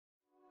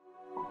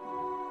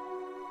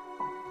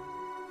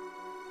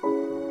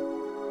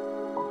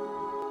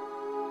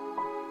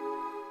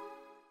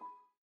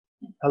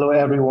Hello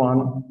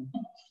everyone,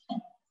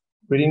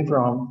 greeting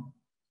from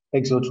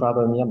Exo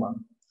Travel Myanmar.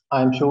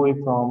 I'm Choi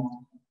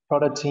from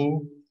product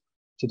team.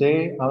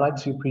 Today I'd like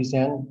to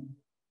present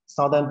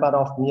southern part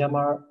of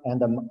Myanmar and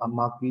the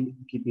Mergui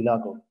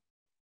Archipelago.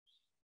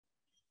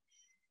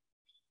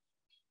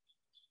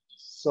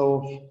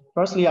 So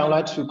firstly, I'd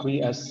like to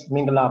greet as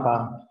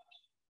Mingalapa.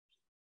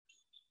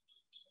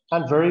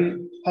 I'm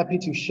very happy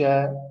to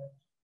share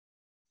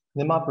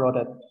Myanmar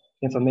product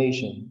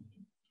information.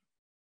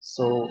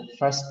 So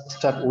first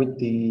start with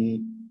the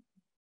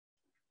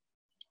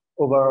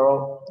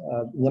overall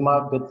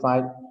Myanmar bid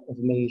fight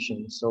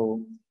information.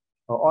 So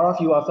all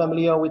of you are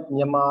familiar with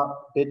Myanmar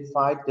bid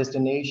fight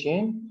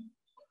destination,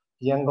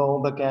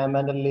 Yangon, Bagan,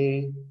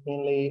 Mandalay,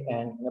 Inle,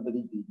 and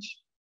Nabali Beach.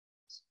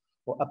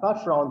 Well,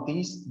 apart from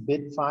these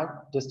bid fight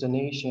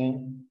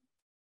destination,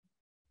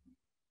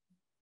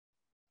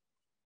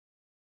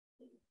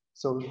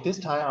 so this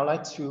time I'd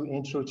like to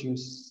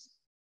introduce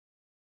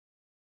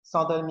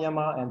Southern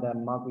Myanmar and the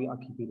Mergui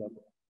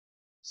Archipelago.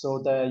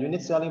 So the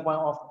unique selling point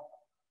of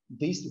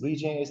this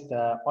region is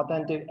the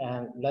authentic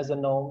and lesser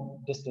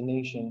known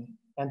destination.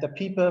 And the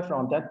people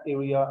from that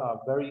area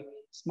are very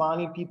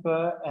smiling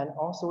people and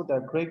also the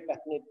great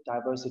ethnic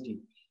diversity,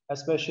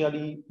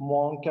 especially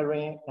Hmong,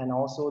 Karen, and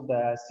also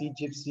the Sea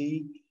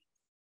Gypsy.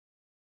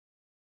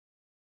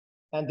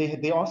 And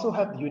they also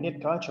have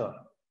unique culture.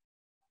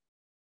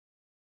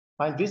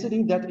 By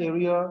visiting that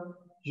area,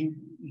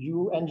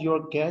 you and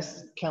your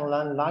guests can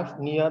learn life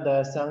near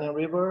the Salin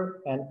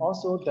River and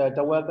also the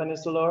Dawei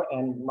Peninsula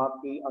and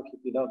Mergui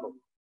Archipelago.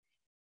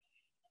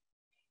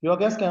 Your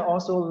guests can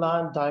also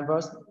learn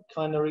diverse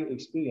culinary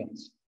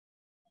experience.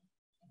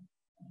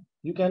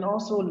 You can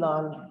also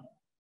learn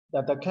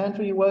that the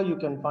country where you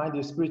can find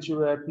the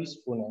spiritual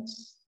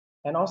peacefulness.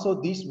 And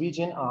also these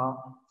regions are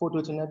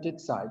photogenic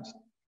sites.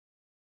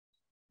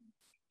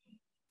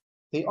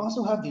 They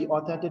also have the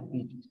authentic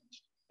beach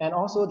and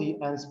also the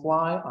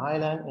Answai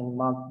Island in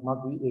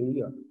Mergui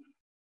area.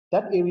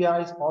 That area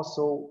is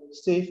also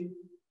safe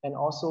and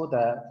also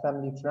the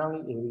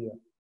family-friendly area.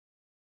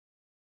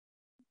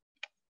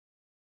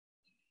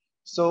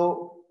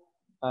 So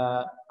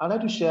I'd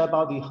like to share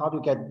about how to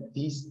get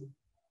this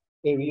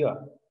area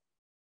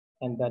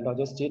and the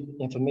logistic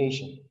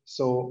information.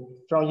 So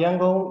from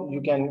Yangon, you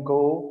can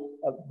go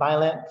by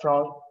land.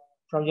 From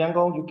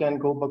Yangon, you can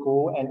go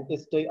Bago, and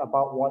it takes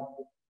about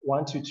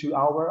 1 to 2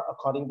 hours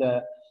according to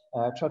the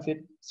traffic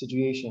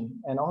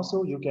situation. And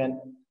also you can,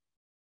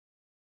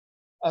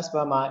 as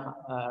per my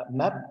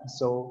map,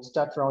 so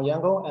start from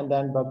Yangon and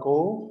then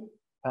Bago,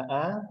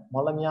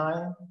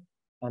 Molamyai,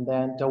 and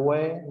then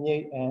Dawei,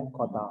 Nye, and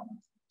Kota.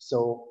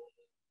 So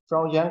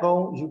from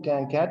Yangon, you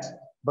can get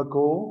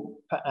Bago,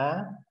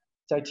 Pa'an,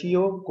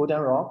 Taitio,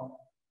 Golden Rock,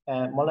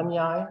 and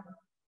Molamyai,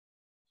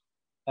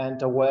 and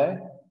Dawei.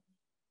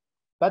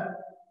 But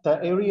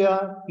the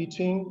area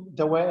between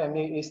Dawei and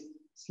Nye is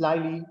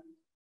slightly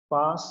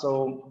far,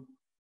 so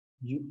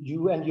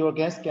you and your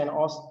guests can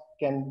also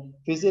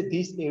visit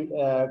this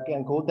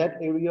can go that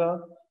area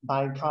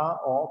by car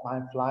or by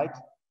flight.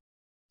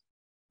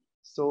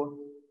 So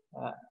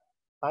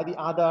by the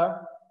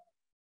other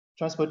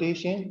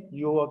transportation,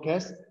 your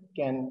guests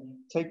can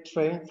take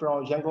train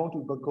from Yangon to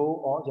Bago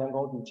or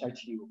Yangon to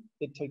Taitio.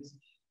 It takes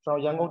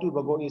from Yangon to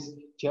Bago is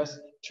just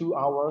 2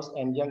 hours,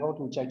 and Yangon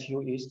to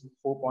Taitio is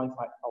 4.5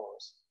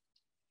 hours.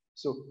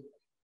 So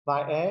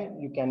by air,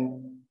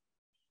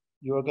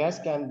 your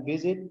guests can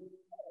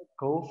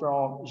go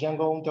from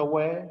Yangon,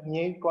 Dawei,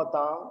 Nye,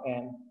 Kota,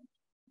 and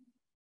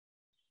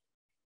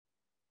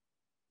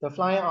the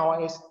flying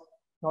hour is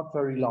not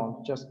very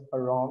long, just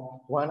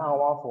around 1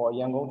 hour for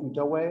Yangon to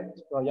Dawei.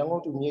 From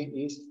Yangon to Nye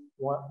is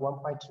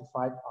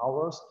 1.25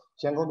 hours.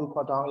 Yangon to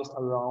Kota is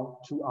around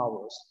 2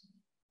 hours.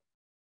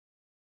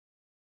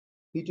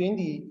 Between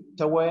the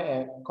Dawei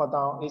and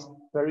Kota is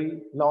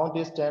very long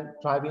distance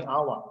driving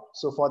hour.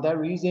 So for that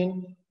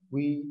reason,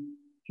 we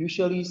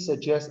usually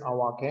suggest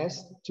our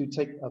guests to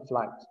take a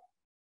flight.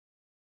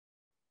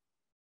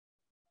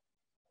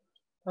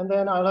 And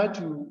then I'd like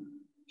to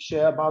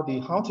share about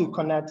how to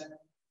connect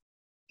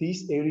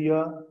this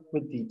area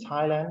with the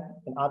Thailand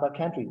and other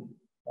countries,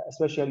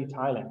 especially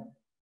Thailand.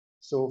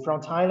 So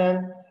from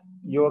Thailand,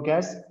 your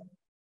guests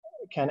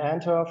can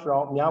enter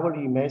from Myanmar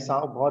Mae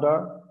South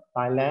border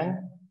by land.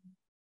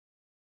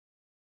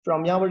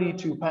 From Myanmar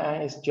to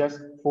Pa'an is just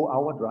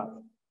 4-hour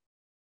drive.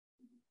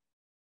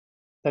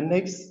 The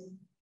next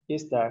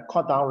is the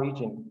Kota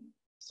region.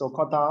 So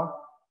Kota,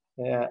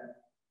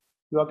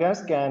 your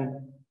guests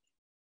can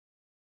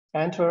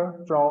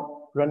enter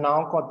from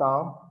Ranao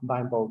Kota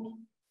by boat.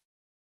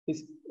 It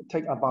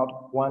takes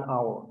about 1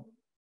 hour.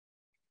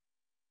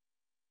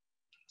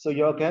 So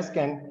your guests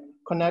can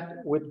connect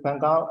with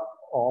Bengal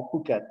or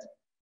Phuket.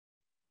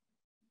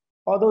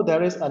 Although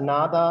there is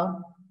another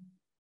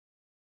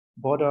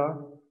border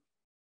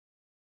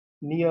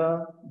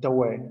near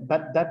Dawei,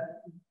 but that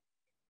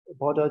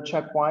border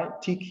checkpoint,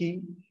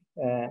 Tiki,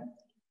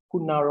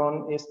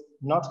 Kunaron is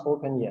not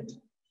open yet.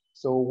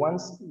 So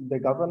once the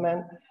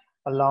government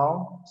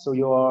allows, so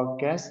your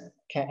guests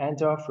can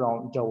enter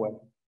from Dawei.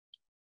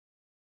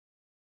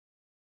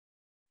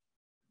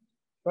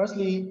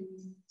 Firstly,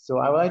 so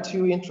I would like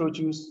to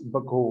introduce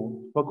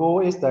Bago.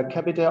 Bago is the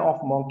capital of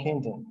Mon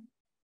Kingdom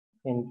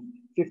in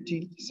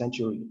 15th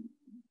century.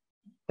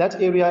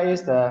 That area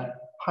is the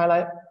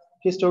highlight.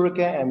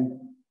 Historical and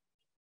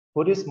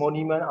Buddhist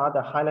monument are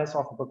the highlights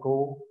of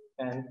Bago,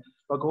 and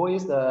Bago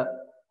is the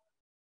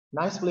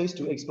nice place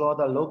to explore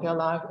the local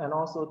life and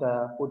also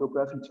the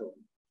photography too.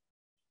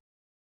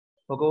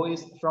 Bago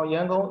is from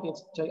Yangon, it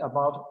takes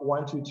about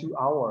 1 to 2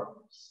 hours.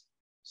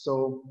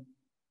 So,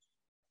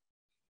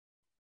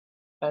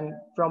 and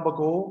from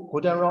Bago,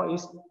 Budaro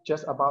is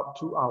just about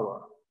 2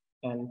 hours.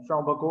 And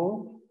from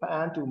Bago,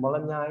 Pa'an to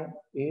Malanyai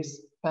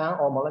is, Pa'an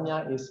or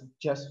Malanyai is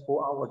just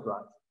 4-hour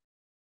drive.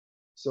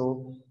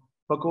 So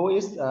Bago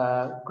is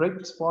a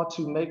great spot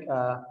to make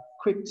a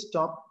quick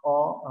stop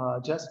or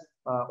just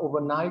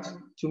overnight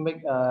to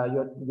make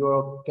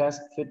your gas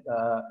fit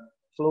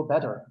flow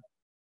better.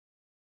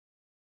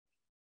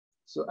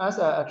 So as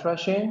an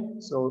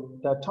attraction, so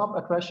the top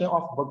attraction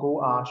of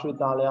Bago are Sri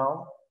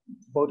Daliao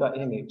Buddha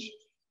image.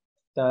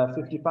 The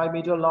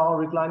 55-meter long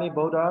reclining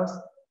Buddhas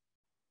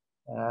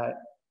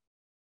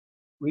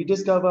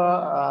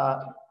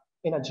rediscovered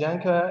in a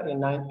junker in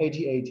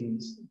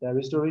 1880s. The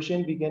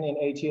restoration began in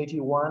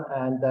 1881,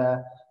 and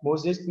the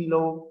mosaic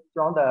below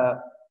from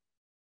the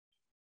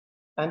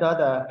under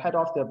the head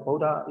of the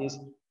Buddha is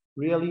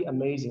really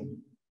amazing.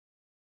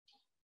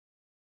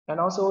 And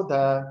also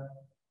the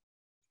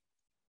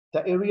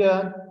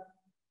area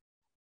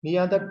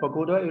near that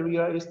pagoda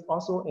area is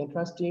also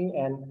interesting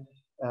and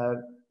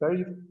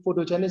very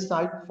photogenic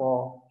site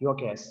for your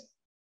guests.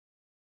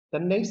 The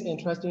next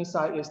interesting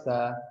site is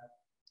the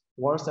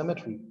War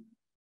Cemetery.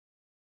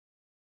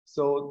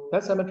 So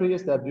that cemetery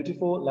is the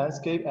beautiful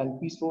landscape and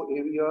peaceful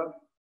area.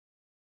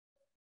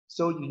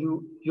 So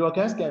your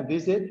guests can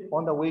visit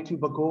on the way to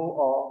Bago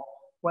or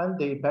when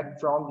they back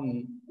from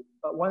the,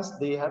 once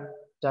they have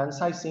done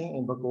sightseeing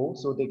in Bago,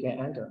 so they can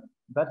enter.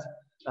 But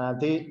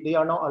they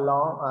are not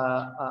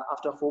allowed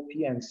after 4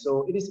 p.m.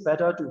 So it is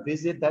better to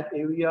visit that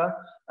area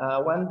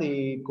when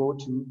they go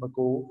to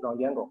Bago from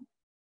Yangon.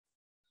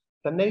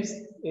 The next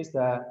is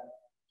the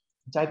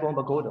Jaipong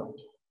Pagoda.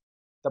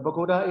 The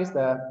pagoda is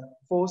the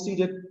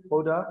 4-seated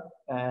Buddha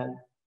and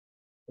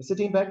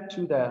sitting back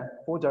to the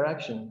 4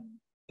 direction.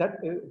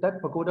 That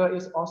pagoda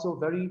is also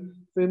very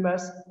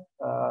famous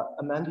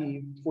among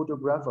the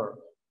photographer.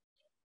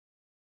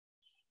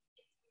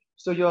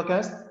 So your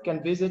guests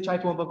can visit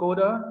Jaipong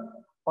Pagoda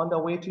on the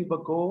way to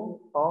Bago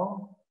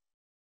or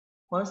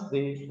once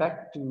they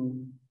back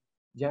to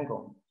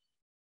Yangon.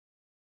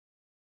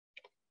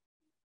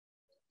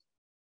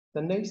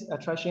 The next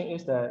attraction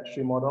is the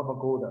Sri Modo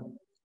Pagoda.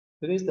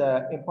 It is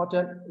the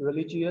important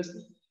religious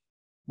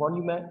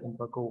monument in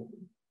Bago.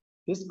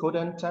 This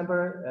golden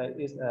temple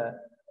is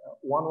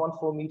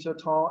 114 meter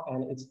tall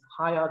and it's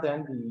higher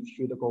than the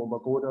Sri Dago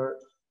Pagoda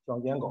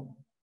from Yangon.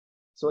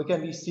 So it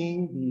can be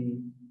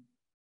seen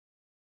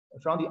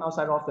from the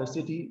outside of the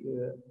city,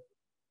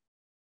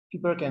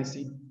 people can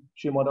see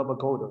Sri Modo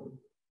Pagoda.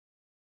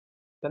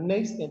 The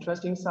next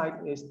interesting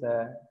site is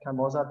the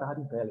Kamosa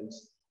Dadi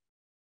Palace.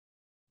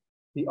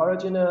 The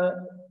original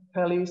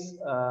palace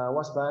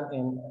was built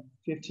in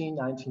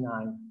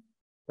 1599,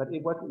 but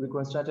it was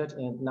reconstructed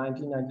in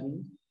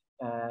 1990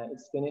 and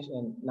it's finished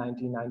in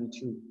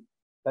 1992.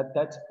 But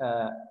that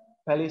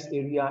palace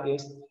area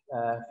is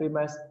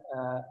famous,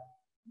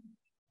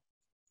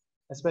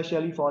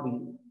 especially for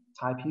the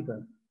Thai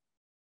people.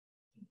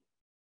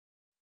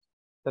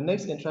 The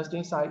next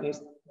interesting site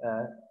is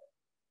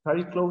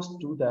very close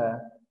to the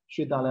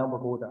Sri Daliao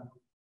Pagoda.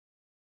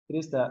 It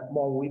is the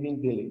Hmong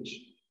weaving village.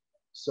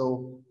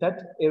 So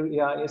that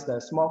area is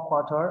the small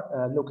quarter,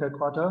 local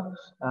quarter,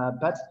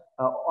 but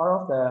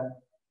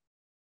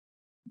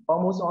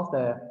almost all of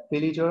the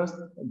villagers,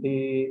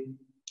 they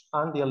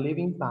earn their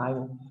living by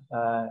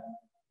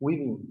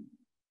weaving.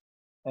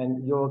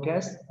 And your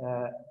guests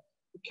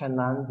can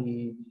learn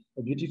the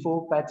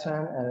beautiful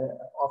pattern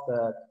of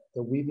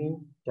the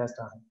weaving that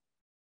time.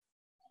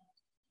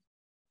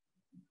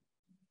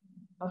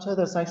 After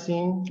the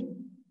sightseeing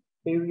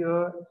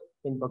area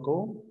in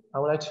Bago, I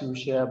would like to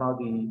share about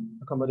the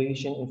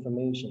accommodation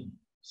information.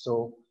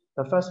 So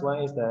the first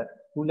one is the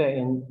Bule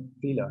Inn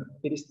Villa.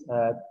 It is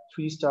a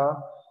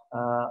 3-star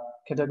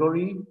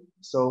category.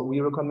 So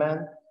we recommend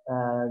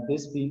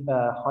this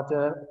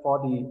hotel for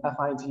the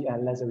FIT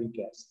and luxury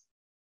guests.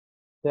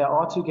 There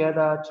are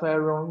altogether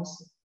 12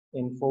 rooms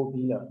in 4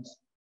 villas.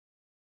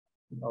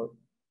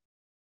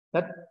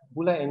 That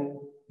Bule Inn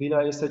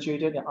Villa is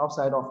situated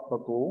outside of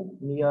Bago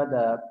near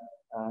the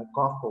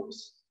golf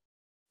course.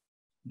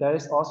 There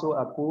is also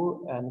a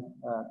pool, and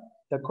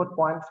the good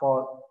point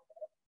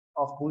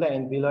of Bule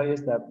Inn Villa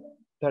is that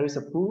there is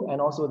a pool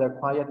and also the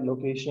quiet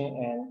location,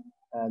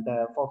 and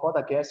for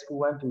the guests who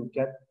want to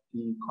get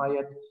the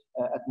quiet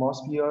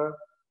atmosphere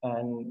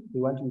and they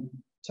want to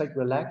take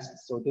relax,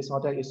 so this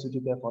hotel is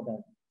suitable for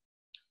them.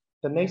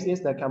 The next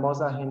is the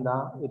Kamosa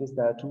Hinda. It is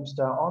the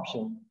 2-star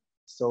option.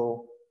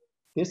 So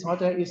this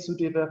hotel is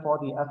suitable for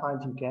the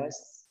FIT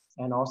guests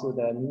and also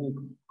the mini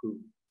group.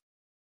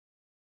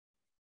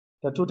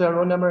 The total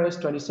room number is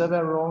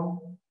 27 room,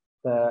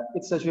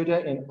 It's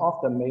situated in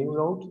off the main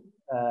road,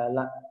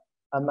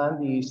 among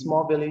the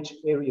small village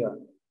area.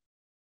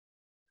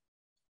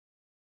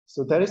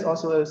 So there is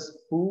also a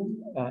pool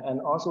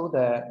and also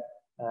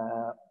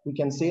we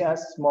can see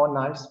as small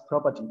nice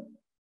property.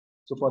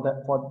 So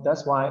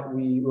that's why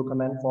we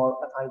recommend for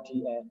FIT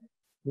and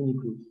mini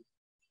group.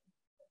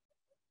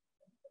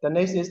 The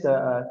next is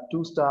the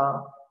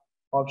 2-star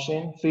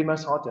option,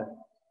 famous hotel.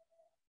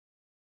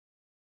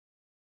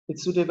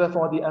 It's suitable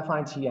for the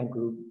FIT and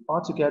group.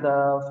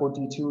 Altogether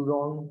 42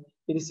 rooms.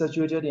 It is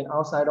situated in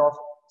outside of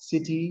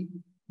city.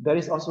 There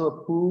is also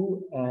a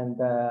pool, and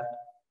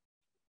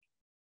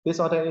this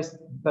hotel is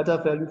better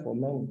value for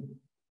money.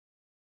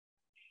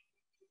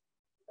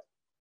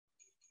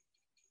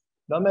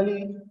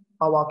 Normally,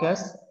 our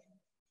guests,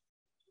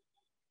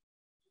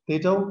 they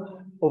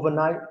don't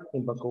overnight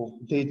in Bago.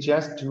 They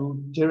just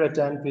do direct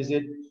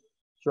visit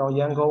from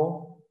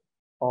Yangon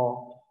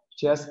or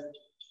just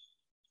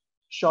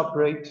short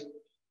break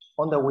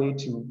on the way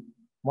to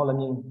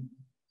Molaning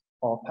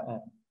or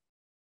Pa'an.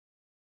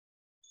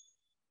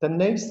 The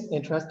next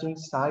interesting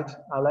site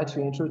I'd like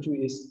to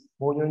introduce is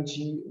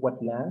Mergui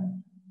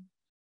wetland.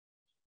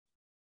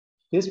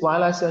 This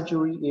wildlife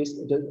sanctuary is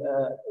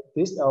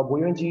this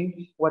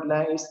Mergui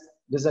wetland is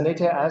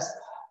designated as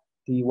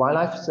the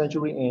wildlife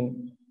sanctuary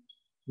in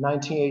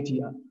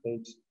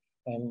 1988,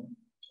 and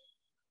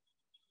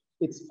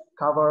it's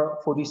cover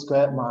 40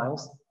 square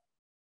miles.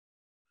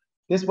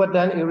 This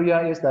wetland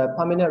area is the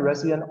permanent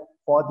residence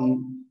for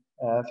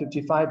the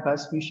 55 bird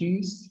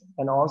species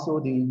and also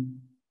the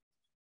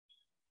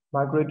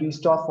migratory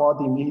stop for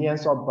the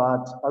millions of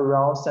birds,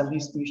 around 70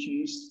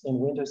 species in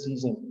winter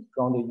season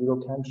from the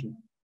Europe country.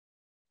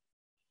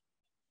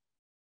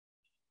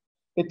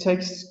 It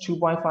takes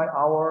 2.5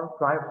 hour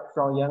drive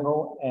from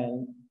Yangon,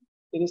 and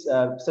it is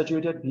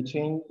situated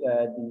between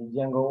the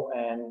Yangon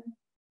and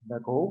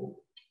Bago,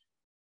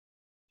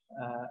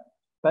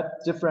 but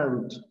different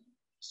route.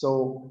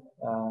 So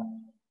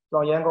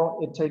from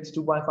Yangon, it takes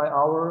 2.5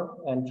 hours,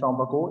 and from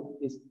Bago,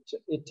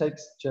 it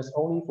takes just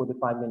only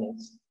 45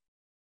 minutes.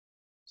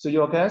 So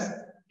your guests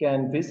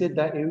can visit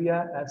that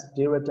area as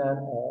day return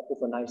or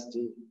overnight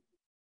stay.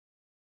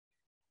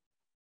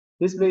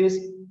 This place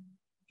is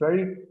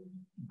very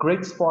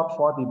great spot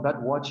for the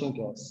bird watching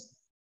guests,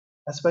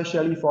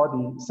 especially for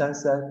the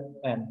sunset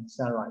and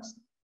sunrise.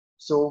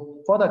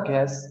 So for the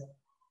guests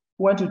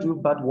who want to do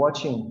bird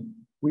watching,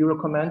 we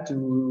recommend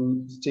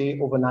to stay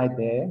overnight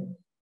there.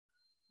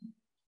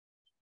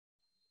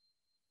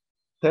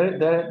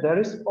 There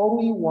is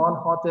only one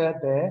hotel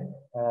there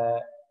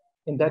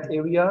in that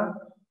area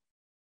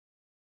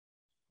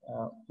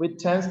with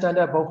 10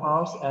 standard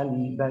boathouse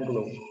and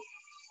bungalow.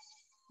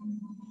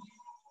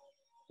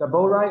 The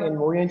boat ride in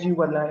Mergui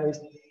wetland is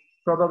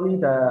probably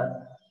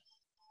the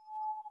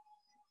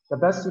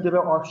best suitable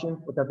option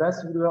for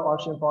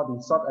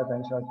the short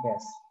adventure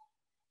guests.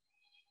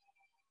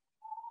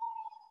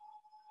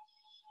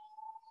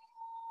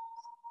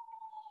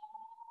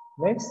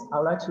 Next, I'd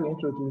like to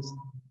introduce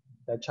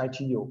the Chai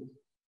Chiyo.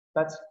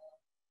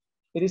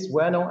 It is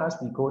well known as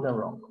the Golden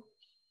Rock.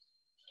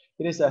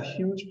 It is a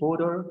huge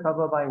boulder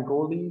covered by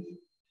gold leaf.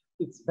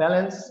 It's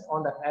balanced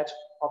on the edge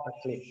of a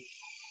cliff.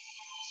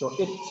 So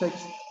it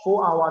takes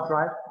 4-hour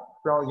drive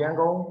from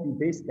Yangon to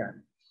base camp.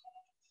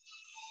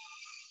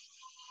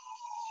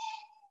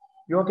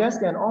 Your guests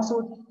can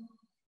also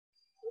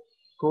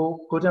go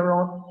Golden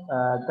Rock,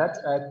 that's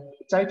a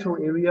Chaicho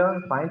area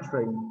by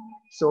train.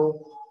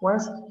 So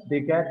once they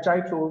get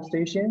Chaicho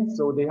station,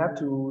 so they have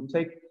to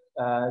take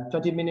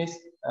 20 minutes,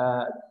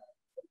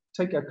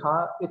 take a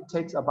car. It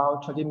takes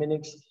about 20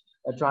 minutes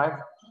drive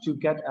to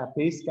get a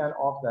base camp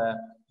of the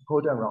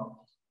Golden Rock.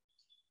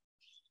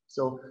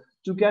 So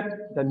to get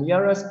the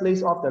nearest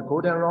place of the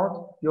Golden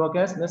Rock, your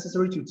guests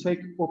necessary to take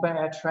open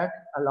air track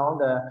along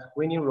the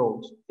winning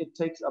road. It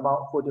takes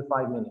about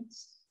 45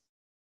 minutes.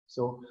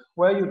 So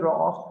where you draw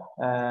off,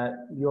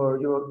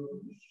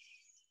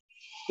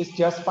 it's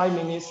just 5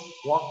 minutes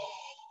walk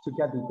to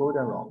get the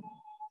Golden Rock.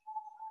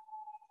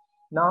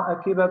 Now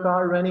a cable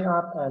car running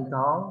up and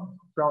down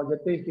from the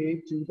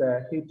Hill to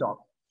the hilltop.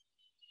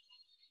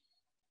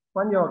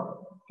 When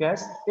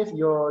if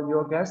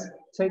your guests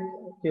take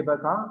cable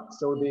car,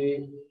 so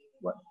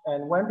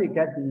when they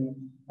get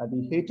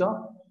the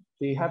hilltop,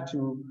 they have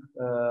to.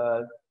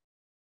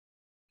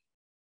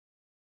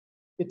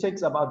 It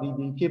takes about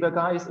the cable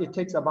car it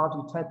takes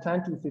about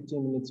 10 to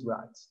 15 minutes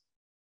rides.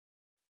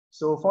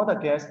 So for the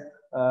guests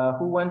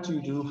who want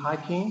to do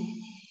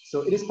hiking,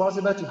 so it is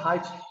possible to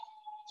hike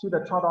to the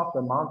top of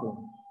the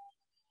mountain.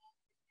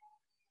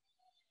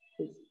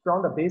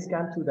 From the base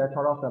camp to the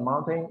top of the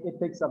mountain, it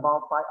takes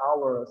about 5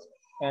 hours,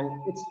 and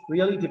it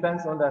really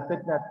depends on the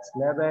fitness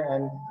level,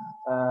 and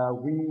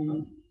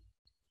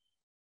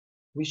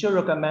we should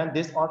recommend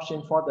this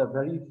option for the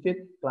very fit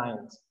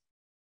clients.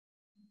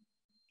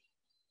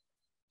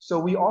 So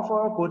we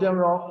offer Golden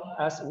Rock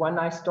as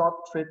one-night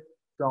stop trip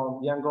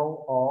from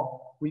Yangon, or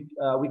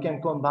we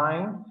can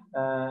combine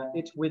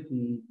it with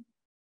the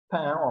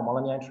Pa'an or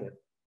Malayan trip.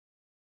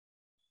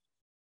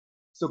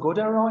 So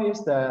Golden Rock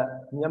is the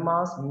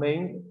Myanmar's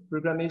main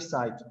pilgrimage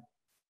site.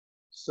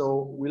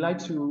 So we like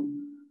to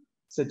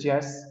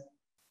suggest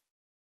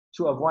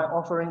to avoid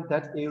offering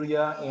that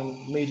area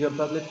in major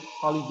public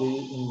holiday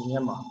in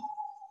Myanmar.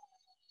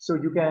 So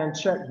you can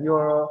check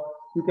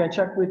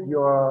with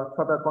your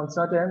travel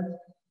consultant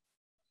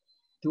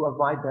to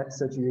avoid that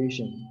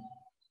situation.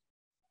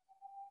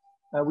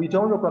 We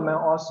don't recommend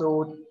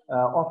also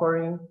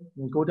offering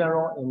Golden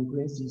Rock in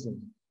green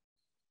season.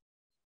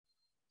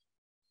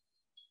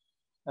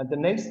 And the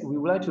next we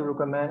would like to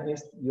recommend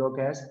is your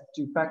guests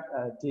to pack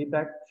a day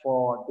bag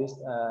for this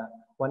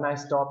one-night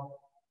stop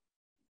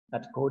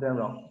at Golden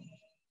Rock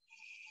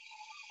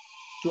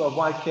to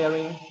avoid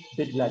carrying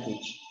big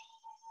luggage.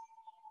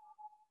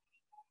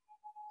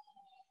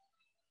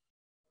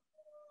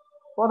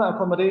 For the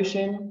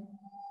accommodation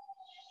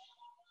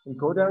in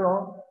Golden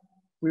Rock,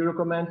 we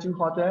recommend 2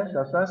 hotels.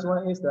 The first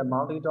one is the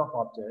Mountain Top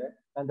Hotel,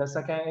 and the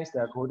second is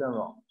the Golden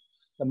Rock.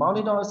 The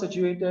Mountain Top is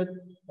situated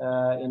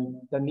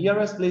in the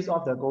nearest place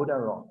of the Golden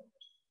Rock.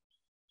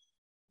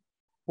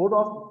 Both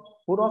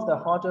of the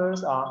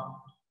hotels are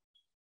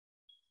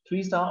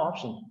 3-star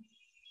option.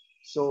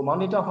 So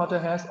Mountain Top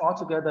Hotel has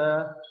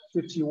altogether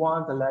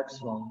 51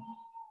 deluxe rooms.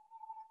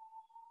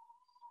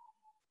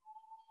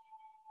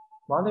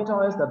 Mountain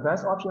Top is the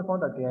best option for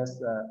the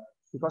guests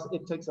because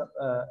it takes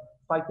a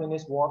 5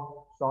 minutes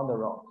walk from the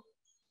rock.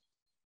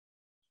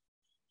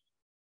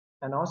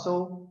 And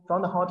also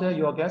from the hotel,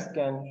 your guests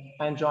can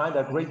enjoy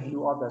the great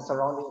view of the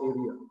surrounding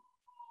area.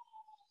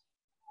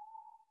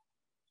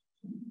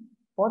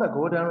 For the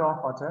Golden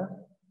Rock Hotel,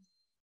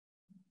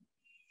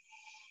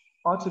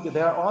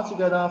 there are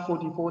altogether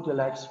 44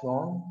 deluxe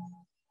rooms.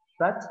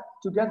 But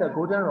to get the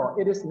Golden Rock,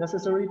 it is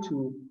necessary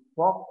to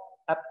walk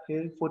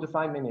uphill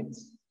 45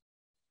 minutes.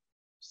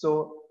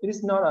 So it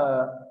is not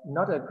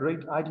a great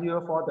idea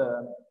for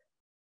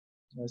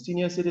the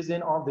senior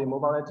citizen of the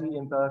mobility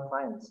impaired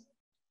clients.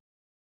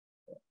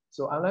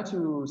 So I'd like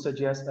to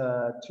suggest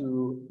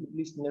to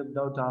please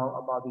note down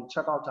about the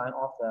checkout time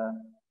of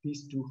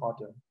these 2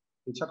 hotels.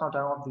 The checkout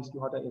time of these 2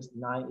 hotels is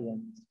 9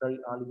 AM. It's very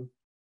early.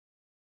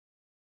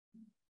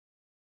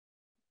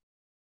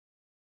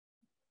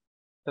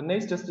 The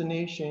next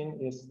destination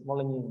is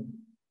Molyneux.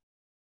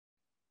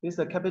 It's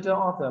the capital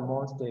of the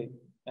Mon state,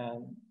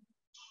 and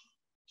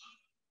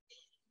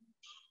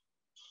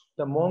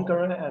the Mon,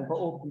 Karen, and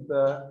Po'o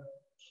people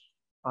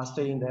are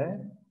staying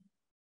there.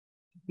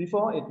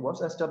 Before it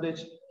was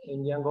established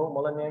in Yangon,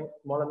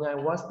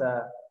 Molyneux was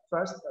the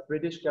first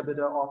British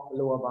capital of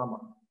Lower Burma.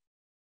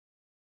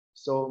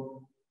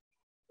 So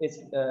it's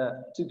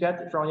to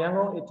get from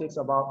Yangon, it takes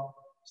about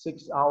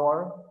 6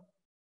 hours.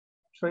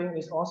 Train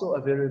is also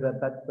a very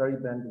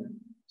bendy.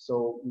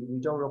 So we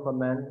don't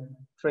recommend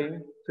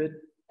train trip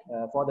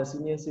for the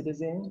senior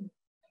citizen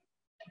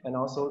and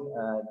also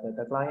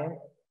the client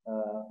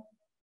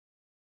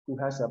who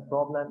has a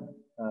problem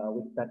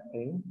with back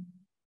pain.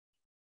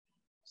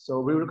 So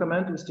we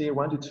recommend to stay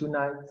 1 to 2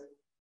 nights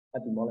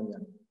at the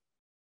Molyneux.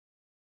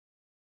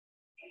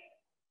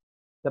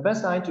 The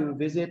best time to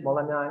visit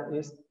Molyneux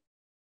is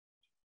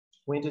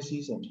winter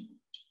season.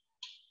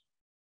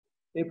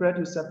 April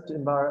to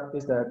September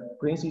is the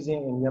green season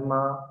in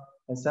Myanmar,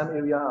 and some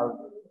areas are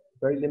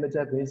very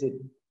limited visit.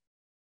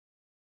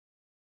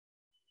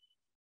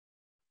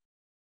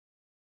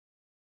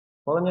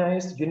 Molyneux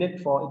is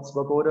unique for its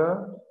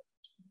pagoda,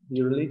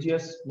 the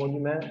religious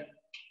monument,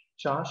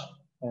 church,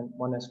 and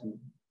monastery.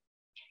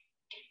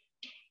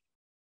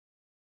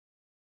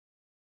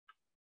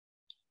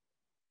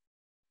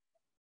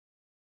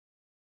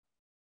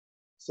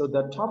 So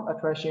the top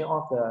attraction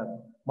of the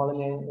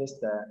Molyneux is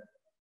the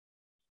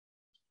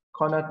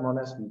Connaught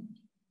Monastery.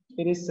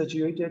 It is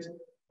situated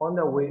on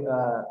the way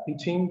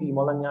between the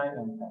Molyneux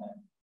and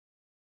Penang.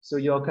 So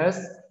your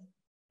guests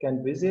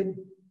can visit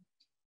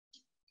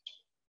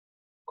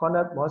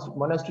Connaught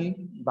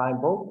Monastery by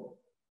boat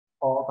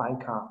or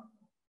by car.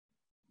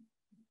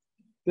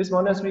 This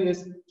monastery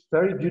is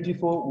very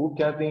beautiful wood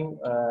carving.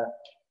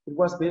 It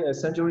was built a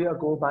century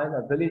ago by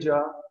a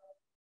villager,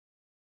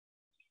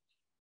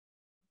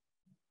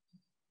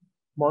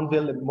 Mon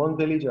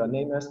villager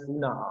named as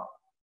Una,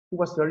 who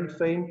was very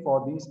famous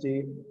for these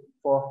days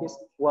for his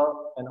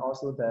wealth and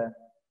also the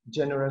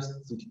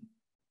generosity.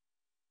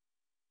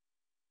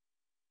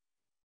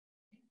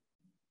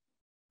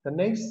 The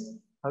next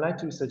I'd like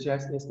to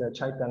suggest is the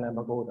Chaitanya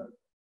Pagoda.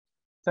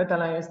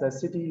 Chaitanya is the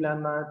city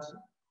landmark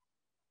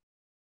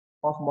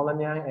of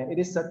Molyneux, and it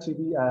is said to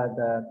be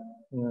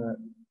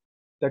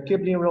the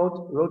Kipling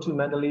road to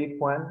Mandalay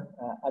Point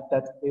at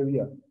that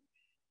area.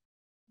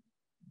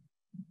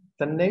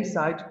 The next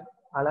site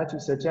I'd like to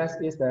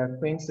suggest is the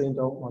Queen Saint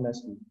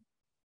Monastery.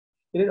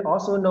 It is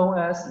also known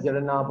as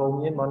Yarana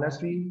Bomien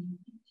Monastery.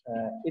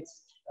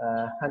 It's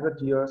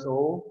 100 years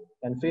old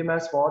and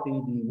famous for the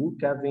wood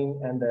carving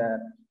and the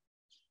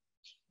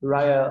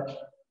royal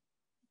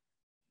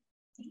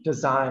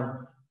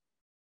design.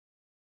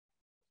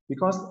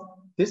 Because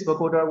this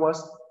pagoda was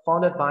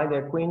founded by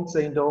the Queen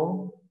Saint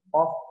of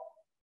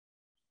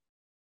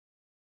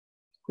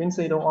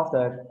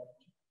the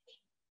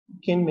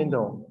King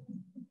Mindong.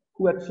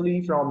 who had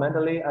fled from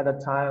Mandalay at the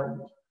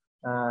time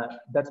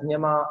that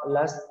Myanmar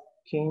last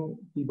King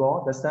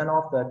Thibaw, the son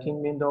of the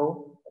King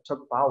Mindo,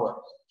 took power.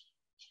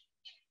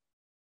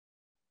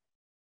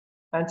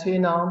 Until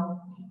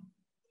now,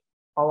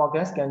 our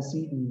guests can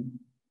see the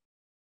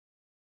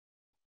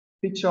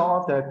picture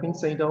of the Queen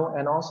Sado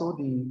and also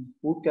the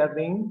wood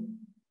carving.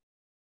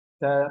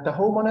 The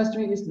whole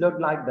monastery is looked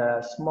like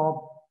the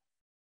small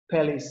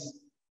palace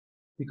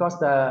because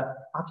the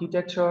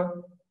architecture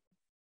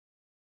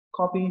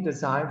copy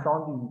design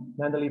from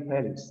the Mandalay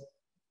Palace.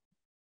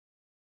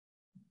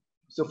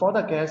 So for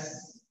the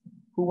guests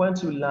who want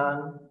to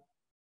learn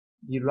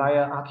the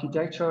royal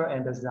architecture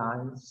and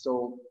design,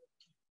 so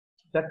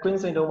that Queen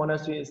Sado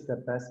Monastery is the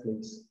best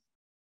place.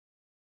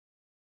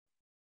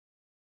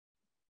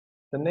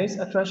 The next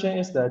attraction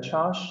is the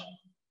church,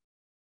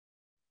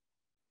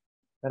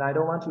 but I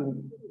don't want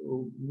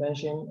to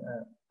mention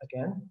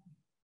again.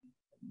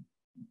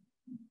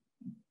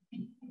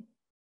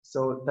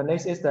 So the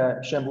next is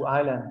the Shambu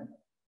Island.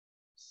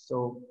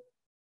 So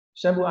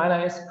Shambu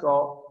Island is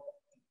called,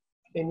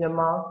 in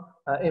Myanmar,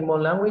 in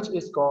Mon language,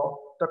 is called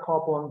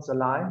Takopon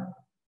Zalai.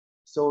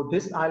 So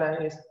this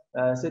island is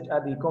sit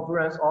at the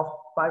confluence of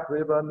 5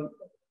 rivers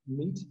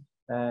meet.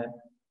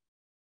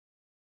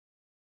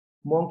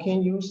 Mon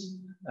can use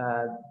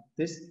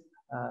this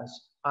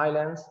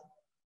islands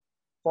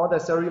for the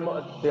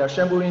ceremony, their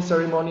Shambuing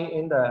ceremony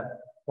in the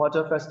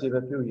water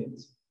festival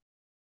periods.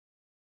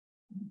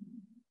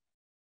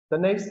 The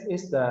next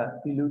is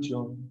the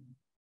Piluchun.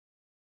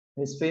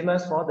 It's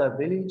famous for the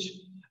village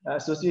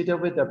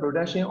associated with the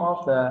production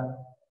of the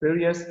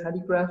various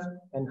handicraft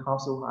and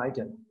household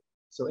items.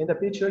 So in the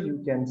picture,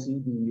 you can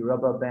see the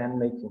rubber band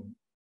making.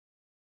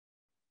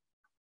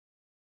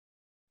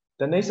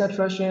 The next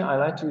attraction I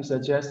like to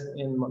suggest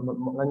in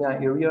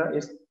Myanmar area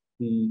is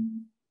the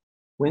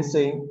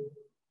Winsing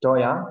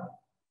Doya.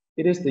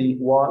 It is the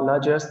world's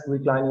largest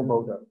reclining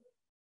boulder.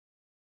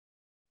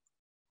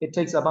 It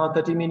takes about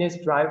 30 minutes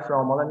drive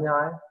from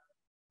Myanmar,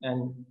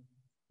 and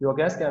your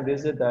guests can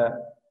visit the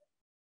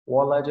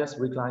world's largest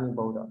reclining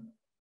boulder.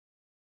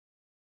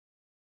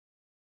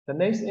 The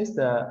next is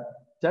the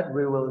Dead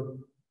River.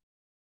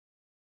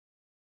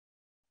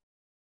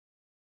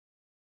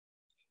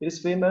 It is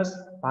famous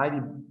by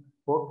the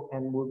book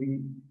and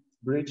movie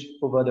Bridge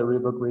Over the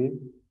River Grave.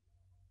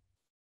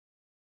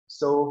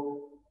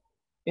 So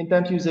in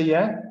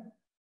Tantuzeya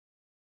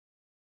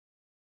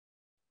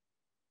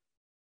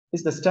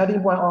is the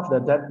starting point of the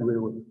Dead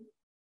River.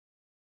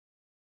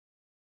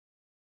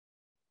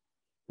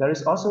 There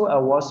is also a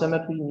war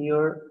cemetery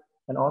near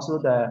and also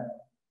the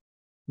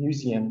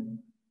museum.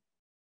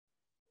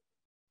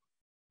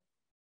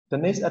 The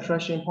next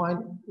attraction point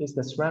is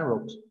the Strand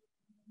Road.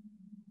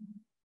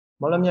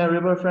 Molamya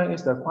riverfront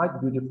is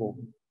quite beautiful,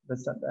 but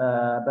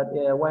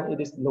when it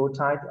is low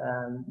tide,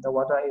 the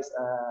water is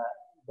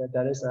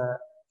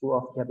full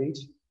of cabbage.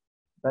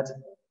 But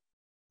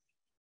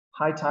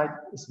high tide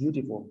is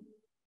beautiful.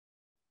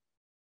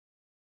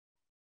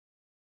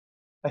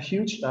 A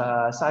huge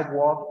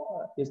sidewalk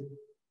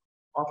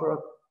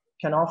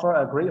can offer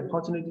a great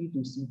opportunity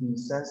to see the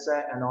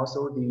sunset and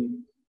also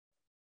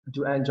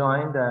to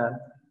enjoy the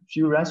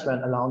few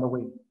restaurants along the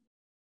way.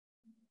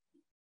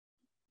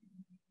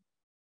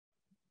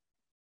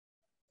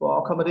 For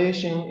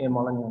accommodation in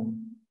Molamya.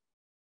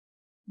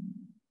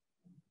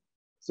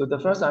 So the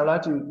first I would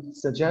like to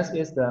suggest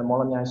is the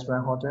Molamya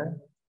Strand Hotel.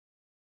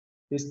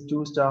 This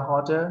 2-star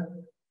hotel.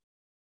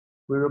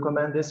 We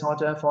recommend this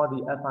hotel for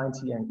the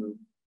FITN group.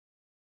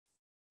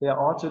 They are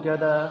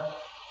altogether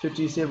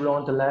 56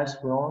 rooms deluxe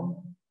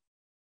room.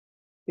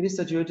 It is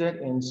situated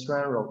in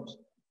Strand Road.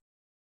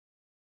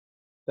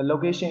 The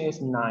location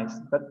is nice,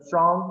 but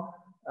from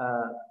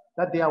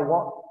that their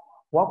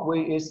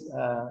walkway is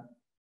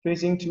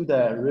facing to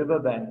the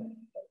riverbank.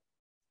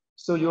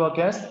 So your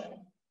guests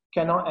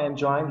cannot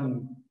enjoy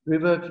the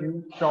river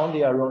view from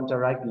their room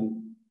directly.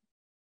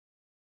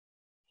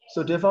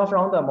 So different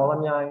from the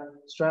Molamya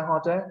Strand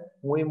Hotel,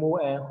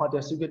 Wemu and Hotel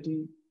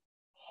Sugati,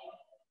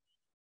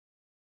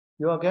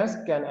 your guests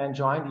can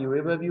enjoy the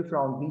river view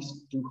from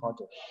these 2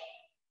 hotels.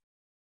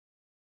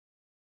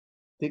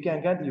 They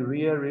can get the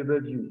real river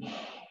view.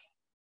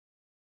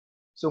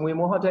 So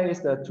Wemu Hotel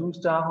is the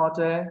 2-star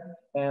hotel,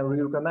 and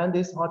we recommend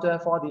this hotel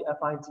for the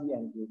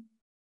FITN group.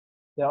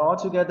 They are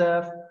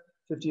altogether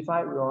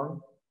 55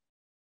 rooms.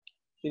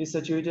 It is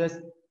situated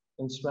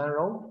in Strand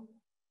Road.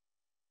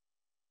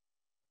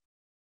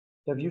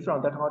 The view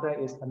from that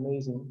hotel is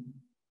amazing.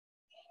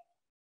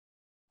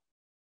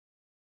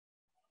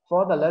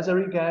 For the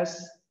luxury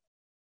guests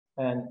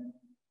and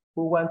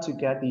who want to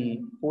get the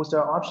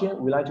 4-star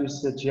option, we like to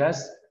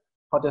suggest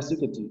Hotel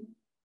Sugati.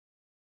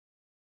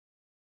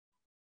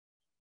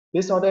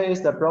 This hotel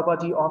is the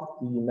property of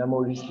the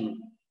Memory Street.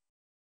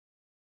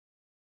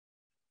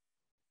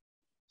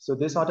 So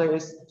this hotel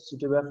is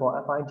suitable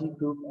for FIT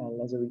group and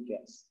luxury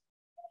guests.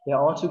 They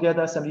are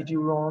altogether 72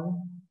 rooms.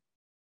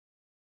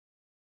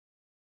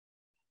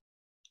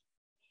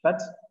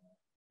 But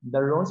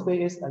the room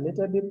space is a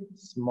little bit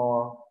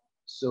small,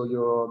 so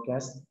your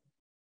guests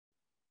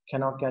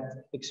cannot get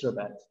extra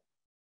bed.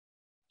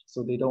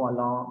 so they don't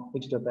allow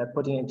extra bed,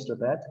 putting extra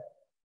bed.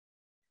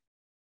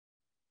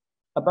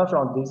 Apart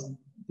from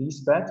these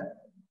bed,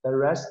 the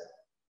rest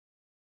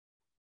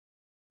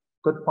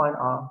good point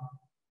are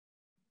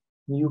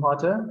new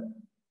hotel.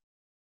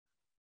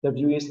 The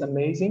view is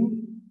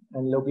amazing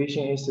and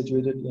location is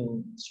situated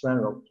in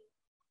Strand Road.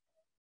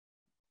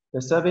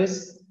 The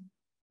service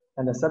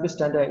and the service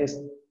standard is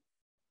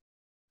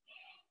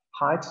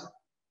height,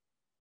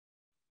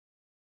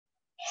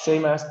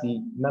 same as the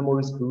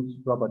Memories Group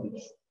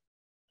properties.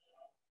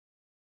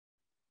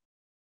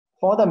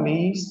 For the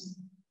meals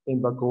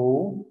in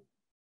Bago,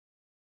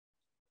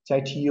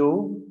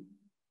 Chaitio,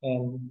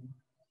 and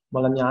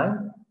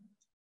Malanyai,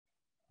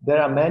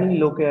 there are many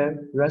local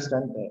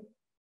restaurants there.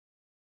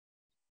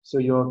 So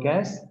your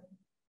guests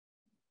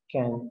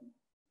can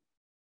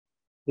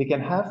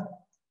have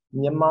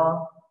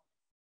Myanmar,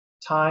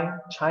 Thai,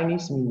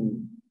 Chinese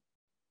menu.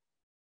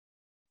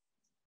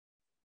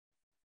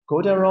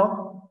 Golden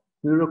Rock,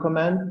 we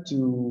recommend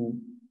to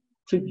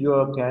treat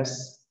your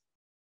guests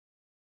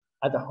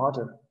at the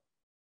hotel.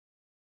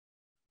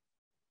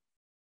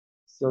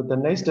 So the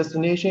next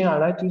destination I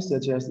like to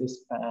suggest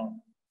is Phang.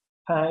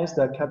 Phang is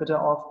the capital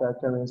of the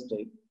Karen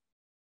state.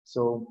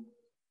 So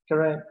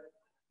Karen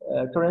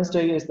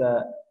state is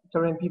the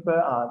Karen people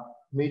are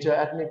major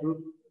ethnic group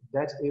in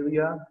that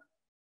area.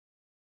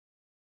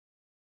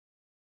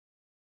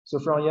 So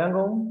from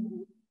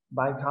Yangon,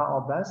 by car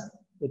or bus,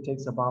 it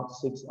takes about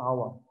 6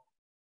 hours.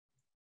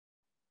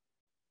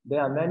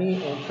 There are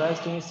many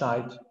interesting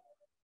sites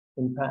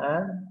in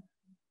Phang,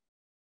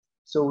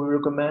 so we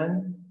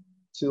recommend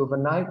to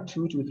overnight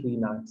 2 to 3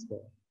 nights there.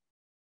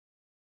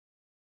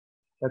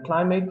 The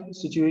climate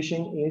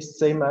situation is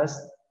same as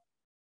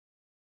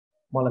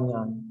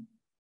Molamyan.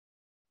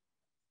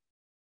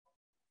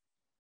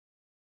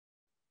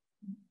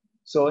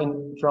 So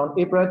from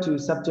April to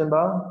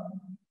September,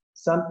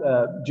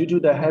 due to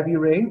the heavy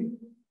rain,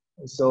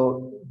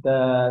 so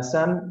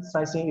some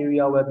sightseeing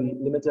area will be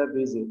limited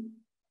visit.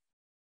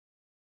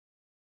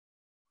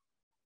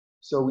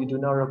 So we do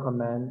not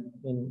recommend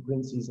in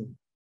green season.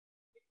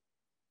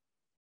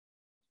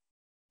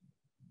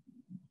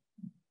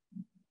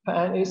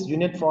 Phang is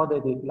unique for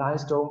the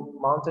limestone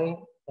mountain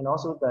and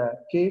also the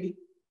cave.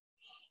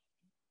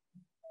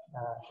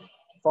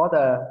 For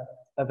the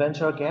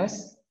adventure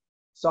guests,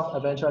 soft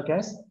adventure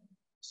guests,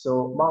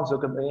 so Mount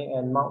Zogabe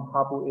and Mount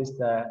Hapu is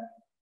the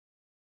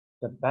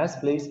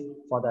best place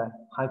for the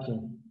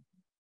hiking.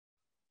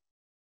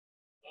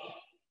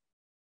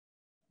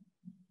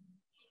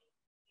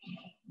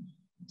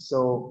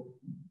 So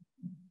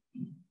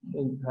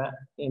in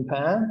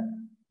Phang,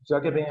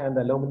 Zogabe and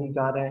the Lomini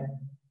Garden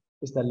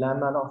is the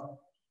landmark of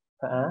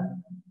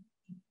Phang.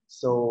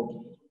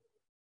 So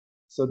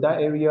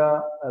that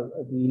area,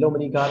 the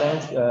Lomini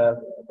Gardens,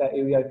 that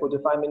area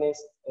 45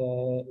 minutes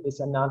is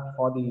enough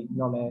for the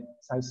normal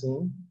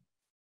sightseeing.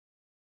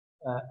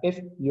 If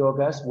your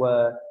guests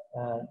were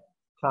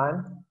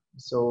climb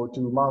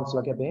to Mount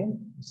Zogabe,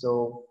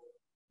 so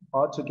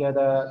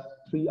altogether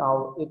 3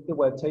 hours, it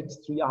will take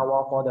 3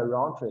 hours for the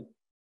round trip.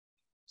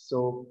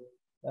 So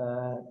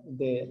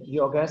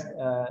your guests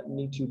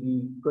need to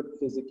be good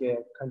physical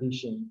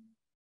condition.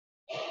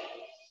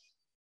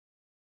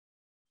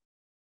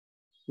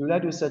 We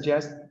like to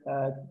suggest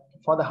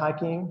for the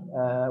hiking,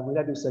 we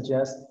like to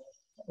suggest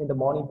in the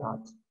morning part.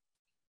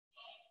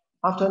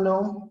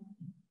 Afternoon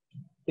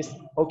is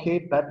okay,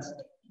 but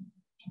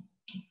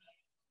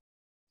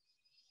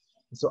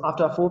so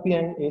after 4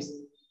 p.m. is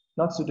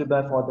not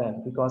suitable for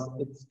them because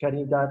it's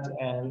getting dark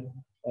and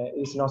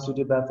it's not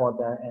suitable for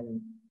them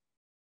and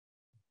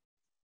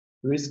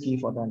risky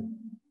for them.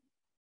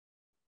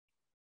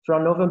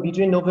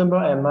 Between November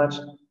and March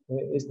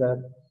is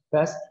the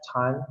best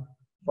time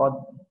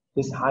for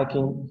this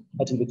hiking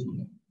activity.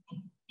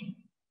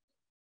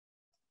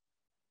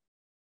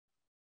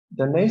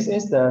 The next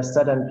is the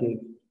Southern Cave.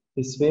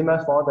 It's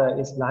famous for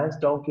its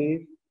limestone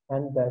cave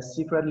and the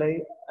secret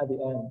lake at the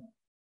end.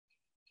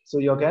 So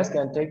your guests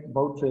can take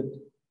boat trip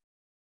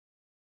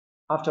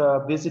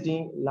after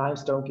visiting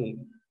limestone cave.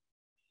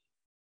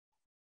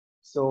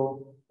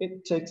 So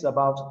it takes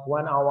about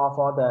 1 hour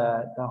for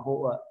the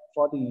whole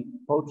for the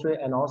boat trip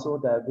and also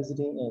the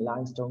visiting in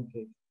limestone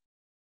cave.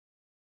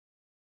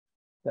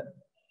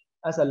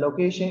 As a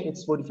location,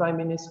 it's 45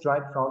 minutes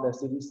drive from the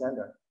city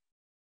center.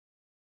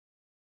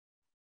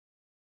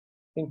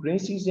 In green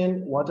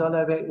season, water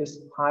level is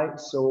high,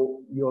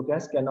 so your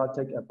guests cannot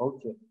take a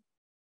boat trip.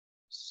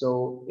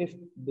 So if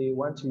they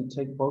want to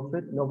take boat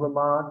trip,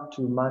 November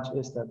to March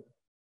is the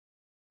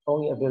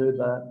only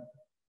available.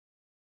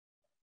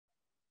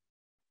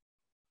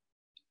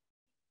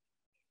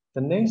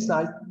 The next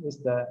site is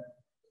the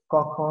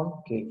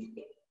Kokon Cave.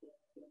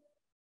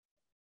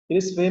 It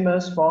is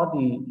famous for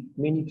the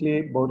mini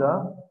clay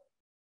Buddha.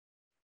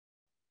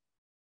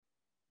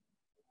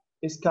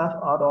 It's carved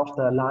out of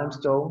the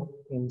limestone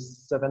in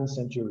 7th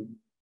century.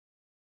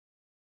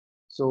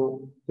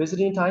 So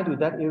visiting time to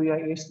that area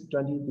is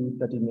 20 to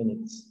 30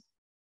 minutes.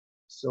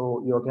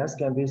 So your guests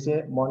can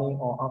visit morning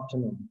or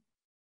afternoon.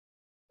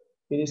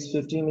 It is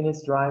 15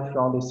 minutes drive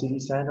from the city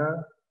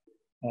center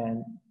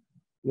and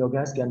your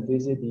guests can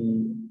visit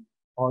the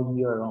all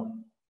year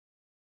round.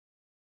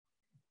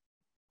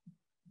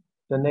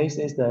 The next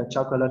is the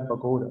Chocolate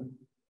Pagoda.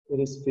 It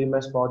is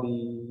famous for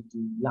the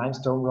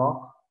limestone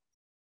rock,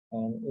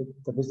 and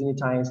the visiting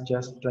time is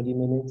just 20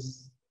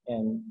 minutes,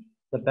 and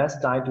the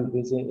best time to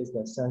visit is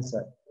the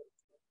sunset.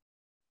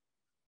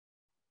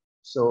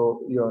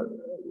 So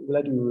we'd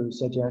like to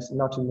suggest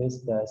not to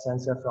miss the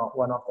sunset from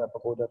one of the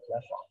pagoda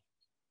platform.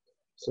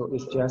 So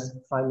it's just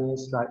 5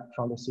 minutes drive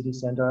from the city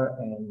center,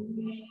 and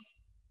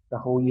the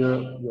whole year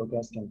your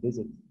guests can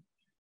visit.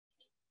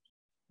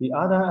 The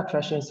other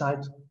attraction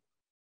site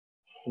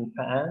in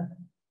Pan,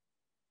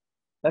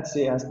 let's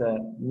say as the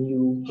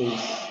new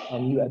phase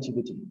and new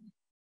activity.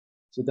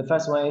 So the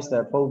first one is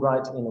the boat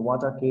ride in the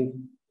water cave,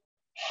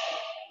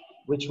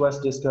 which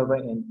was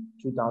discovered in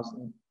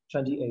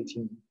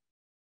 2018.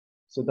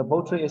 So the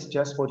boat trip is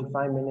just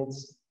 45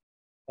 minutes,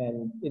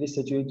 and it is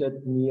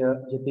situated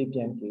near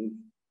Yetipian Cave,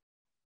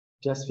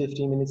 just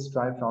 15 minutes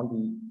drive from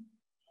the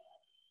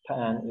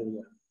Pan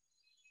area,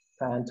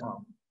 Pan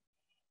town.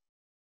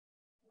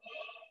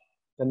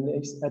 The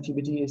next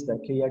activity is the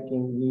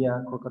kayaking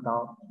near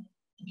Crocodile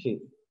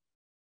Cave.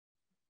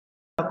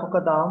 The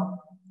Crocodile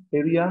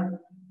area,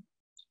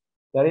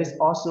 there is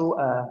also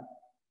a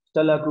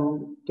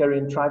Telugu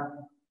Karen tribe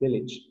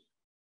village.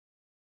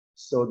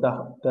 So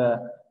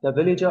the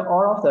villager,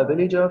 all of the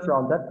villager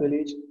from that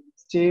village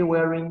stay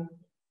wearing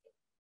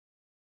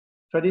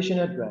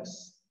traditional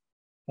dress,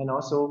 and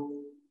also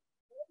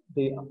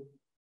they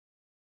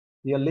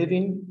are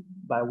living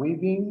by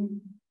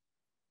weaving.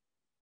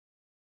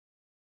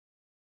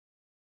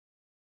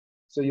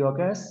 So your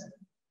guests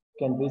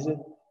can visit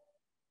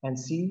and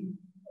see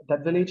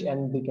that village,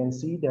 and they can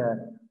see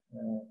the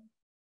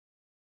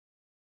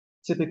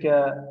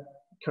typical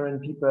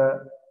current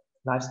people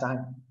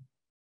lifestyle.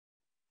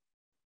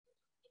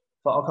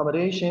 For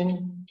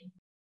accommodation,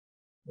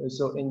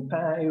 so in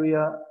Pan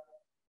area,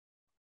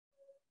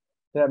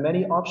 there are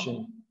many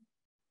options.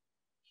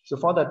 So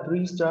for the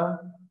 3-star,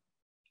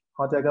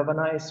 Hotel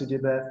Governor is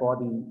suitable for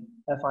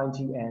the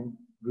FITN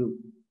group.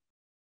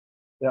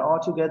 There are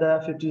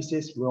altogether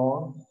 56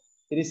 rooms.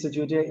 It is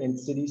situated in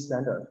city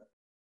center.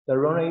 The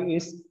room rate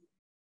is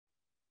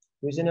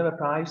reasonable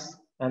price,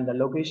 and the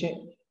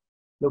location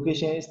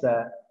is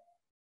the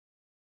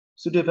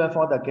suitable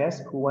for the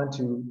guests who want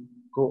to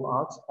go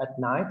out at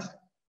night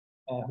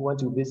and who want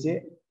to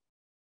visit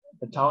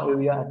the town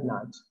area at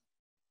night.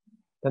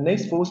 The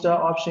next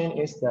 4-star option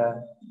is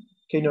the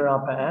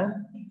Kenora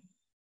Pan.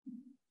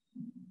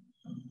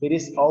 It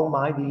is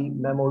Almighty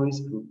Memories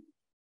Group.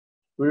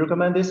 We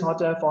recommend this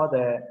hotel for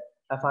the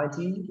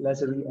FIT,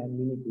 luxury, and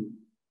mini group.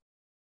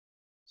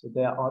 So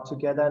there are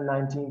altogether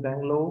 19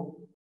 bungalows.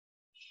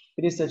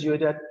 It is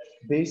situated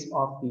base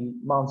of the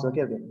Mount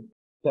Zogabin.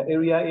 The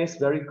area is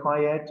very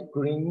quiet,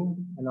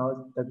 green, and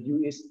the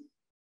view is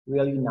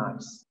really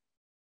nice.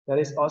 There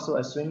is also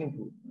a swimming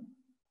pool.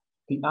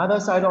 The other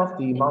side of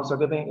the Mount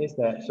Zogabin is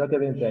the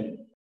Zogabin Valley.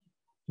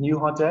 New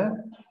hotel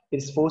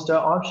is 4-star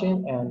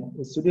option and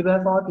is suitable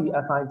for the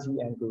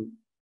FITN group.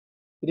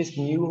 It is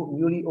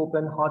newly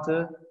opened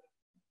hotel,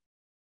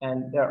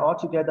 and there are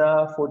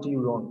altogether 40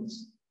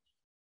 rooms.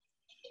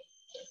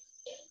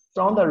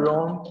 From the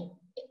room,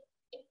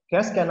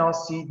 guests cannot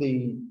see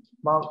the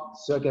Mount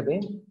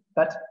Zogabin,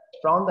 but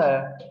from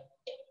the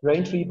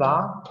rain tree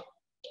bar,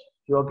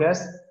 your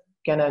guests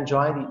can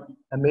enjoy the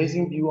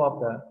amazing view of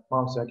the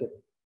Mount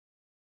Zogabin.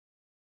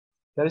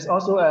 There is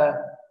also a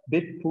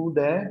big pool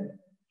there,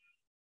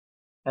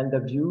 and the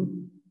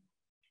view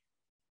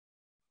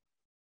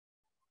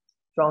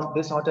from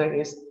this hotel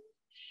is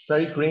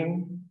very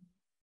green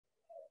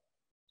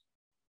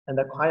and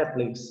a quiet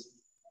place.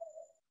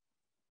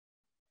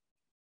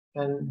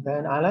 And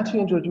then I'd like to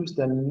introduce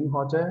the new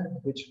hotel,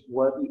 which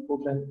will be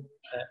open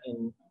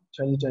in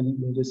 2020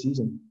 winter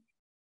season.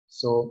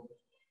 So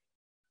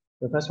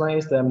the first one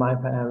is the My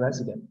Pan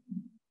Resident.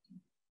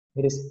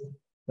 It is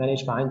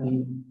managed by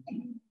the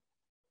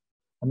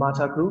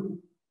Amata Group,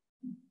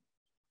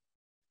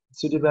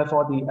 suitable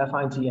for the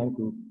FITN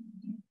group.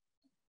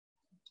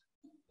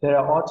 There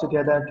are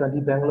altogether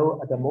 20 bungalows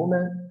at the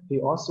moment. They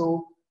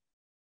also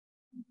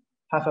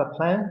have a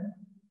plan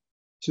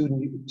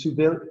to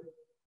build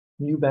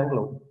new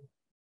bungalow.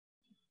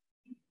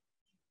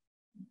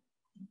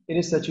 It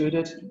is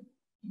situated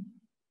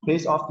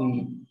base of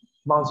the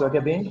Mount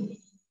Zogabin,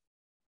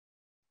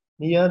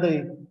 near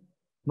the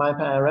My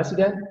Pan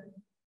Resident.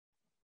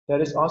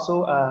 There is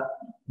also a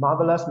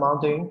Marvelous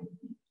Mountain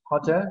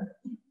Hotel.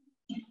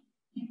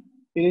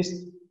 It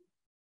is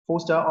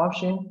 4-star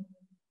option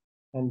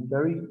and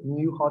very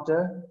new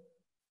hotel.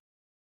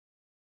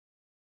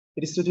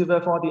 It is suitable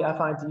for the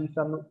FIT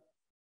family,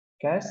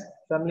 guests,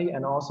 family,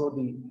 and also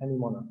the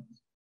honeymooners.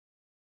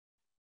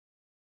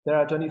 There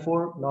are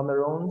 24 normal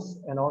rooms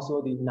and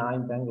also the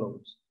 9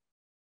 bungalows.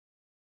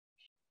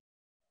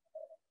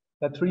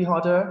 The 3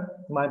 hotel,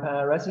 My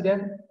Pan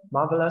Resident,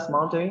 Marvelous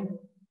Mountain,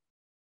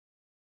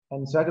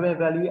 and Zogabin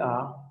Valley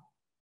are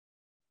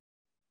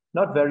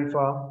not very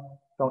far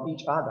from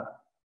each other.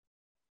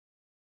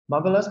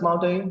 Marvelous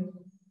Mountain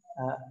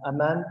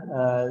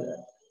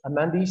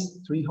among these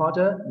three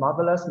hotter,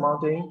 marvelous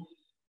mountain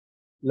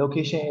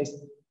location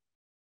is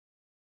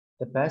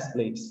the best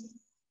place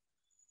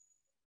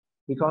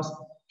because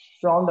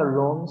from the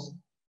ruins,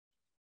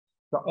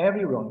 from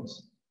every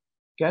ruins,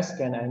 guests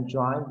can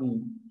enjoy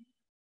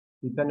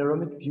the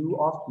panoramic view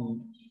of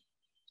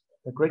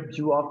the great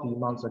view of the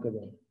Mount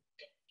Sakadin.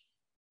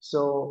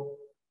 So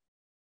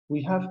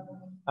we have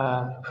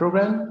a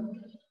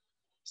program,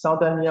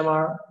 Southern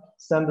Myanmar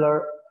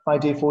Sampler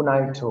 5-day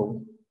 4-night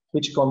tour,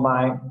 which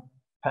combine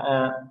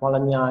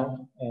Malanyai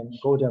and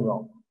Golden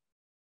Rock.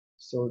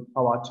 So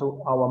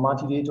our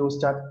multi-day tour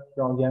starts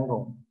from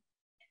Yangon.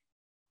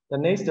 The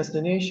next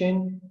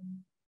destination,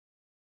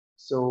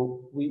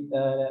 so we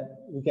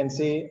can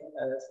say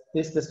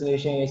this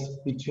destination is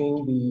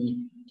between the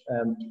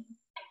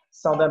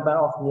southern part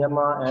of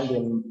Myanmar and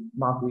the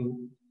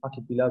Mergui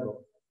Archipelago.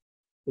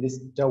 It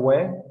is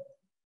Dawei.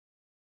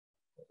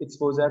 It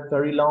possesses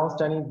very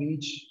long-standing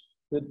beach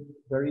with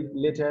very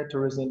little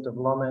tourism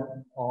development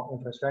or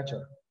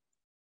infrastructure.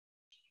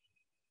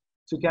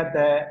 To get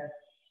there,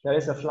 there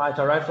is a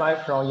direct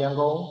flight from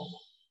Yangon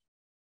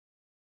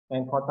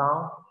and Koh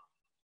Tao.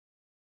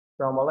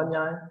 From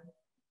Malanyai,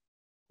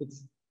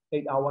 it's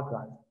 8-hour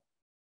drive.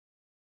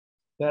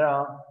 There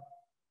are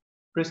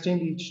pristine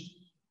beach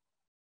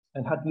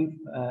and hardly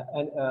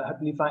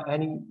find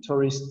any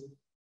tourists.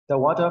 The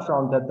water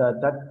from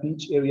that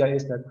beach area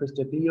is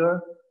crystal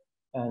clear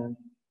and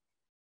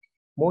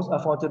most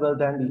affordable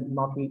than the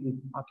Mergui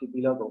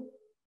Archipelago.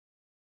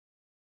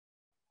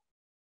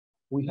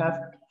 We have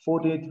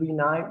 4-day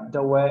 3-night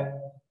Dawei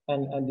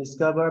and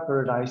Discover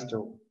Paradise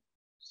tour.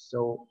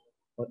 So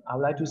I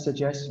would like to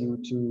suggest you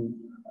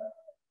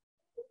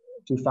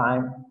to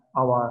find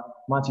our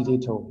multi-day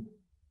tour.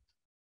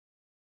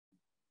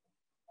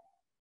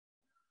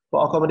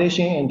 For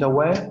accommodation in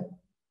Dawei,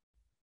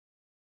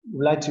 we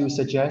would like to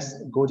suggest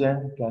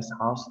Golden Guest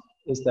House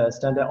is the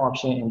standard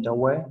option in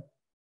Dawei.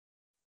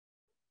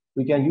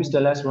 We can use the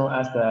last room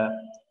as the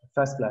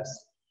first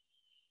class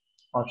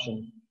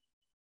option.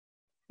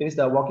 It is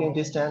the walking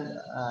distance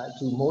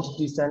to most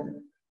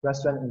decent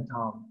restaurant in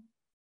town.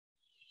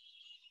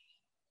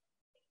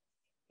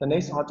 The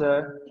next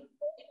hotel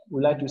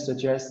we'd like to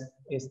suggest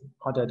is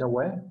Hotel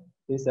Dawei.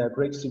 It's a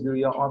great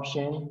superior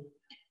option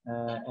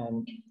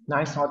and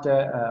nice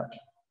hotel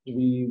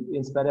we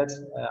inspected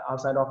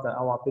outside of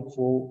our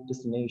beautiful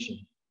destination.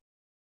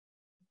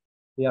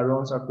 Their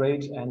rooms are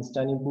great and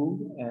standing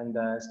pool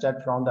and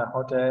step from the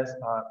hotels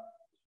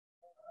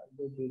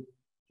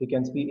they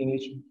can speak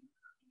English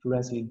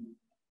fluently.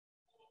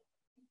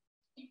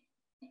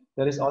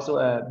 There is also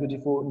a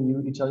beautiful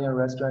new Italian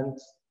restaurant.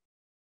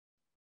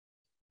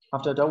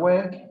 After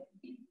Dawei,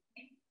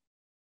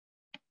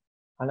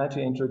 I'd like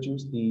to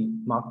introduce the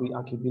Mergui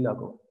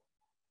Archipelago.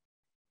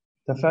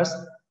 The first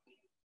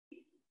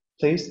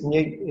place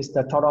is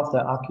the top of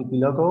the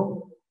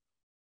archipelago,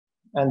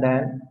 and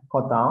then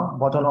Koh Tao,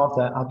 bottom of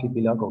the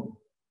archipelago.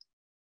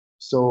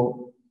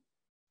 So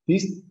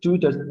these two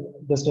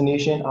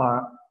destinations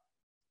are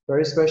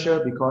very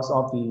special because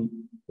of the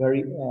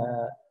very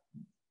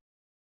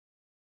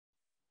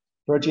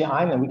Virgin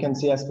Island. We can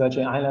see as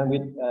Virgin Island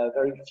with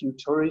very few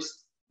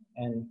tourists,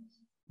 and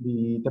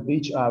the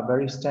beach are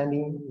very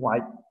standing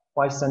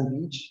white sand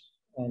beach,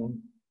 and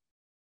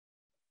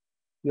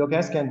your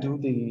guests can do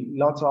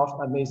lots of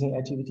amazing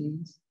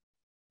activities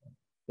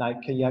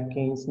like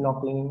kayaking,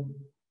 snorkeling.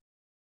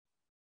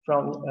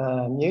 From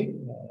Nyek,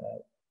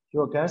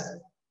 your guests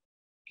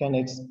can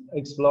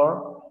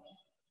explore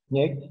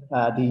Nyek,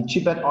 the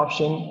cheapest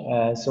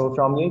option. So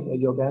from Nyek,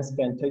 your guests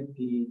can take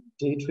the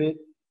day trip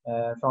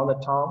from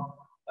the town,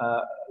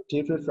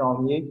 day trip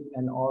from Nyek,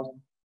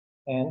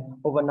 and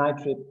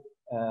overnight trip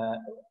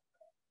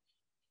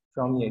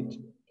from Nyek.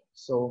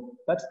 So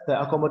that's the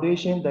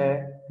accommodation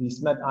there, the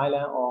Smith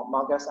Island or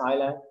Marcus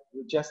Island,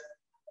 we just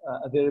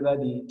available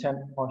the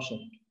 10th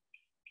portion.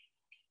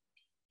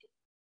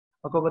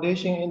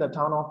 Accommodation in the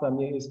town of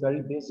Nyek is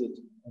very busy,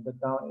 and the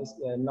town is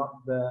not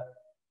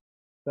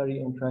very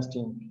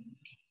interesting.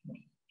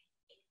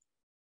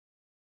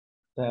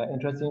 The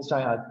interesting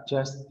side are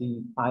just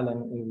the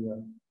island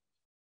area.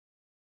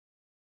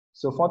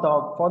 So for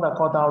the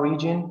Koh Tao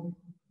region,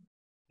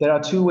 there are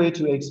two ways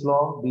to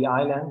explore the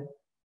island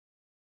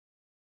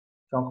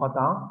from Koh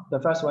Tao. The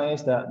first one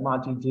is the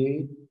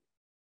multi-day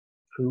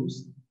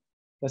cruise.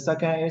 The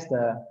second is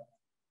the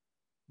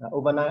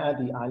overnight at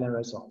the island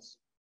resorts.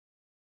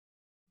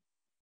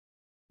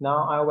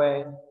 Now I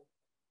will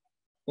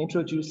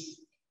introduce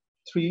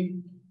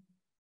 3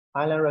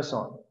 island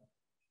resorts.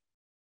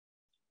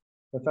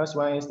 The first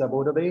one is the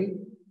Boulder Bay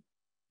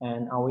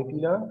and Aoi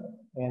Pillar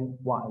and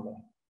Wa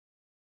Island.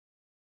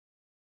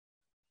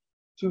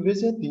 To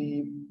visit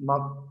the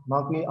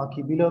Mergui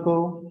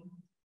Archipelago,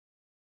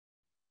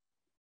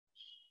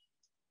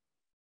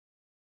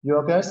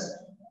 your guests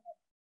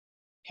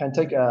can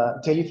take a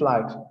daily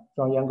flight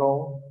from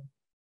Yangon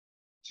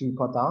to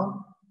Koh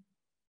Tao,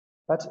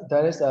 but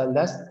there is a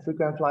less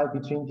frequent flight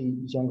between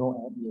the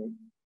Yangon and Nyek.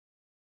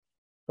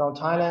 From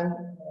Thailand,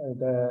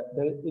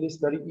 it is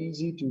very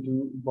easy to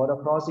do border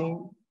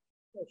crossing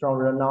from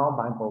Ranao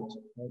by boat.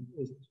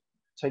 It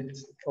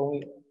takes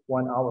only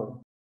 1 hour.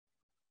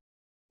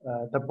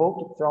 The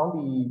boat from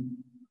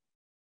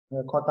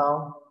the Koh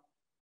Tao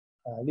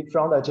leave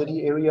from the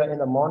jetty area in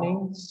the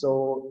morning.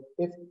 So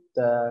if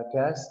the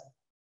guests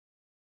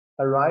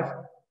arrive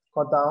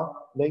Koh Tao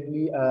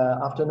lately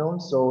afternoon,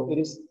 so it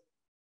is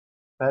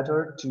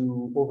better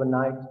to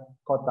overnight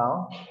Koh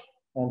Tao,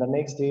 and the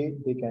next day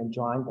they can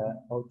join the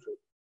boat trip.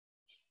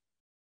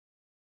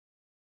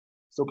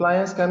 So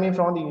clients coming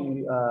from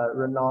the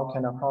Ranao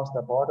can cross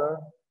the border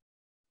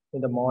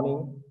in the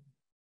morning.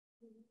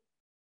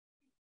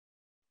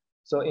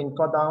 So in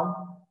Koh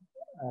Tao,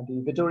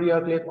 the Victoria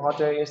Cliff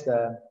Hotel is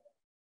the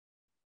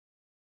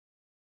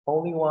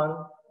only one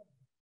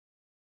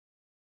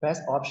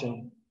best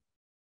option.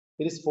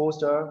 It is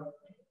 4-star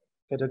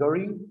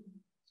category,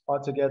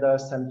 altogether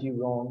 70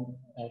 room,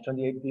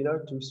 28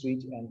 pillar, 2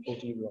 suite, and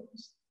 40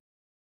 rooms.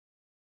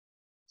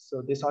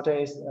 So this hotel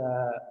is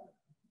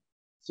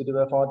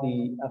suitable for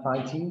the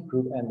FIT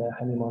group and the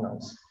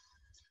honeymooners.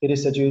 It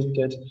is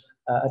situated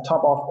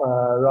atop of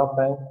rock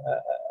bank,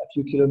 a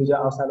few kilometers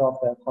outside of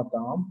the Koh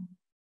Tao,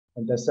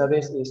 and the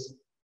service is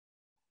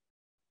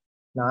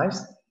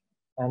nice,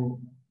 and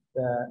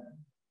the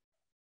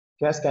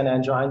guests can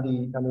enjoy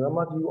the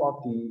panorama view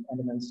of the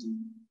Andaman Sea.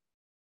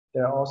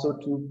 There are also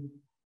 2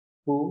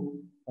 pools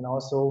and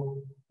also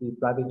the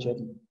private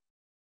jetty.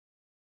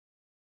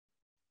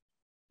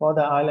 For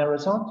the island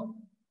resort,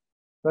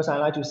 first I'd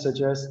like to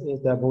suggest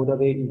is the Boulder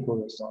Bay Eco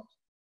Resort.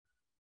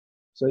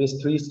 So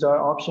it's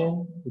 3-star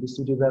option. It is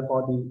suitable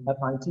for the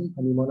FIT,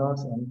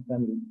 honeymooners, and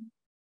family.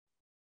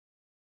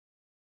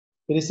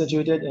 It is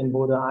situated in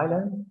Boulder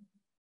Island.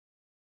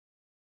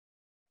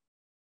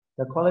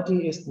 The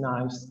quality is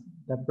nice.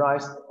 The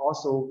price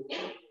also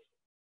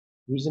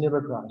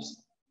reasonable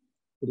price.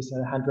 It is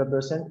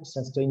 100%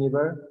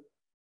 sustainable.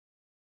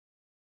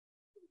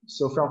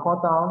 So from Koh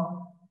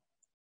Tao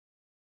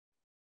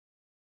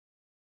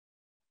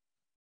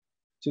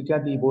to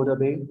get the Boulder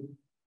Bay,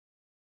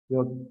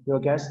 your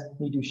guests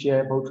need to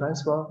share boat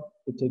transfer.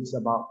 It takes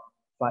about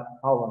 5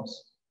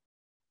 hours.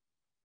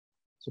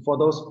 So for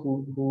those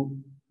who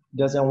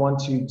doesn't want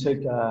to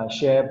take a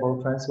share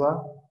boat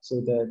transfer,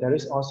 so there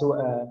is also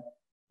a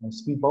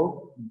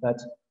speedboat, but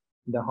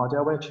the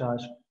hotel will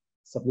charge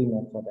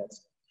supplement for that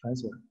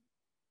transfer.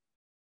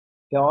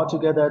 There are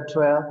altogether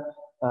 12.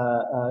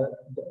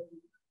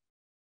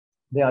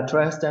 There are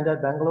 12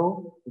 standard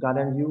bungalow,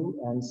 garden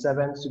view, and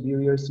 7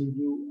 superior sea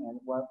view, and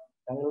 1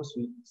 bungalow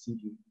suite sea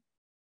view.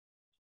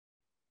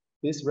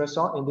 In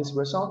this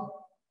resort,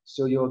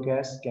 so your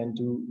guests can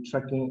do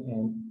trekking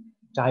and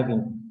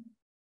diving.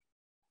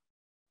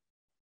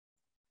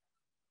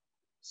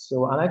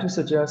 So I like to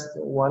suggest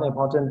one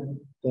important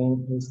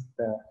thing is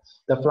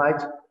the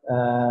flight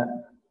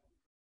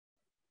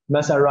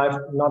must arrive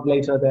not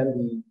later than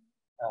the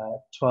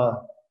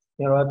 12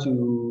 in order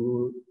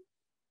to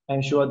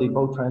ensure the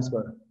boat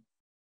transfer.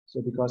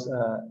 So because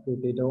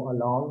they don't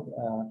allow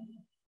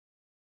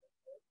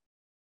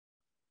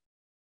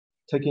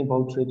taking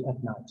boat trip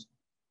at night.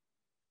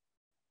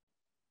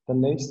 The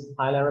next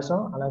island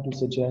resort I like to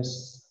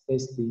suggest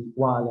is the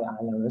Wale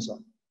Island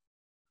Resort.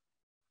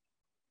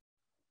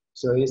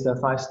 So it's the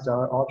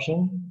 5-star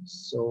option.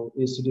 So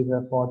it's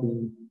suitable for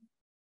the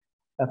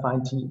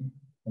FIT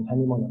and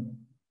honeymoon.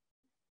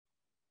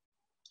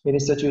 It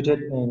is situated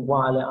in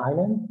Wale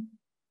Island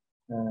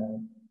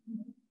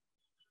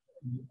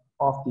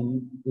of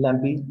the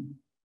Lampi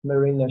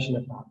Marine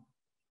National Park.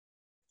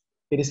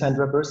 It is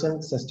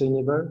 100%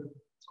 sustainable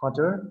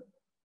hotel.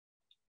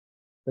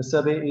 The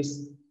survey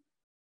is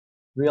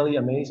really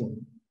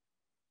amazing.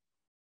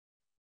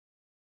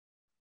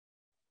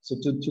 So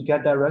to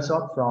get that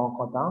resort from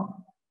Koh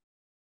Tao,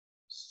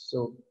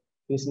 so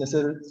it's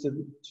necessary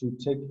to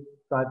take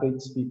private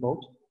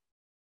speedboat.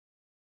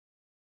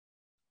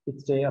 It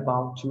stays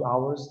about 2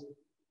 hours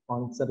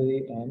on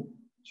Saturday and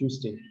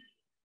Tuesday.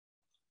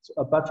 So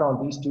apart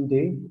from these 2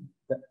 days,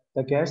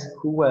 the guests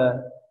who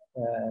will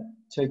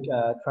take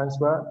a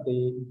transfer,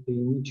 they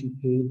need to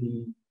pay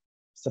the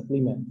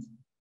supplement.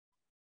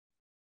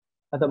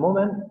 At the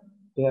moment,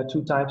 there are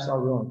 2 types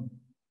of room.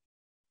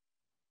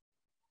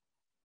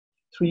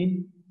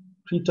 3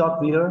 treetop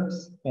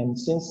villas and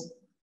 6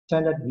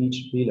 standard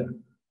beach villa.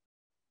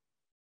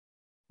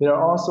 There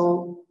are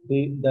also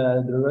the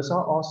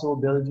resort also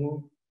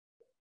building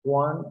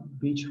 1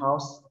 beach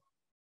house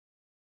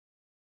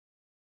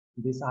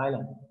in this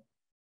island.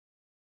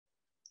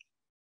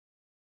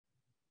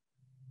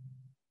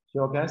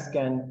 Your guests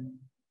can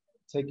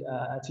take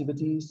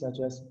activities such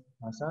as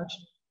massage,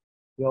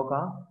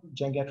 yoga,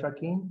 jungle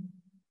trekking,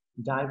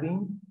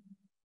 diving,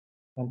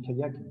 and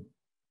kayaking.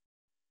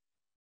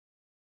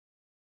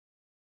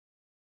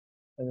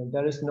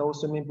 There is no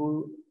swimming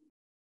pool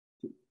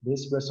in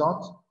this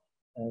resort,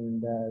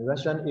 and the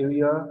restaurant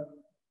area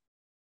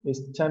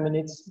is 10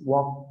 minutes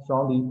walk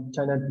from the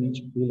China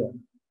Beach Villa.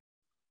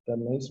 The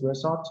next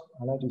resort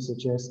I like to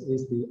suggest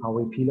is the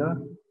Awe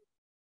Pillar.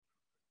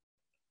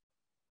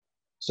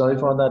 Sorry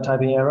for the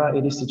typing error.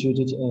 It is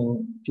situated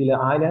in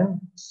Pillar Island.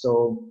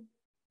 So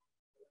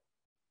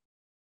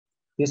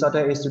this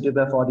hotel is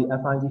suitable for the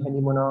FID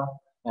honeymooner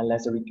and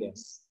luxury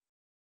guests.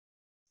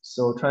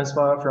 So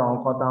transfer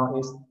from Koh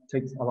Tao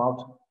takes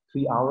about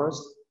 3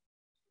 hours.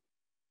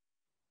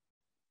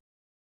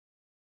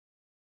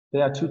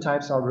 There are two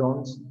types of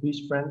rooms: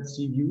 beachfront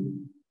sea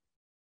view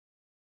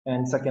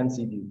and second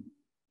sea view.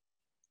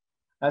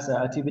 As an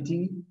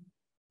activity,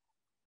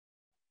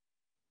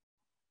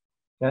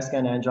 guests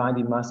can enjoy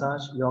the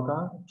massage,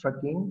 yoga,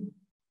 trekking,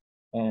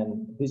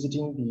 and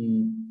visiting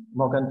the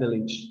Morgan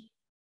village,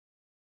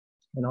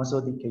 and also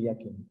the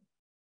kayaking.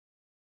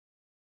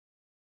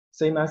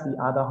 Same as the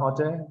other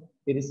hotel,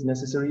 it is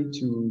necessary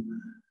to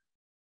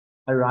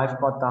arrive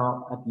Koh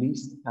Tao at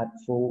least at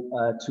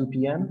 2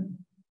 p.m.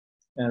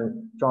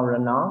 and from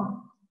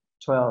Ranao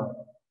 12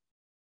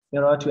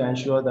 in order to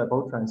ensure the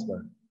boat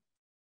transfer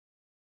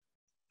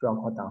from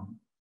Koh Tao.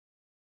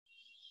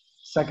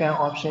 Second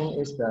option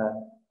is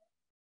the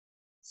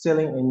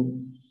sailing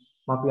in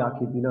Mergui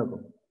Archipelago.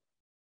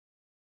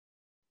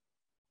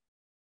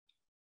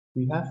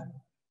 We have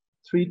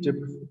three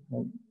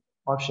different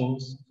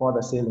options for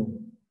the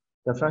sailing.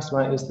 The first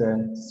one is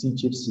the sea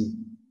gypsy.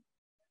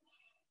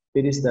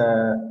 It is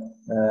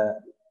the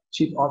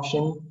cheap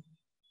option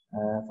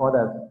for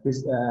the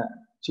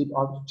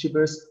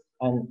cheapest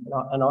and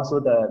also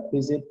the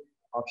visit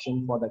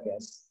option for the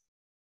guests.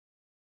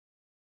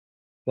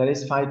 There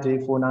is 5-day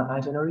 4-night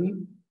itinerary,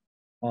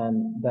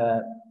 and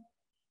the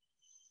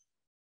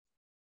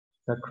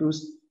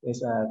cruise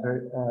is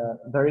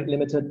very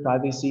limited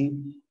privacy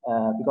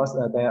because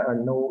there are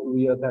no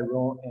real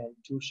bedroom and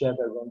 2 shared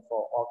bedroom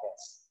for all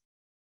guests.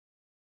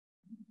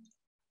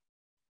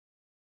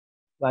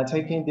 By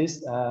taking this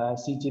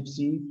sea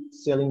gypsy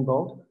sailing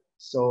boat,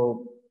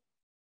 so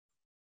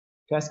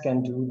guests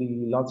can do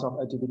lots of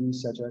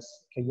activities such as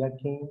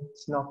kayaking,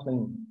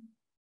 snorkeling.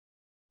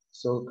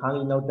 So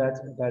kindly note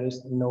that there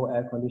is no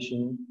air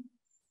conditioning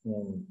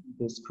in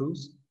this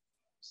cruise.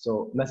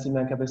 So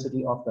maximum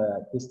capacity of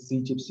this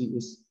sea gypsy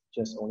is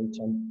just only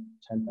 10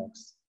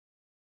 pax.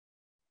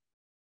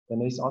 The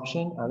next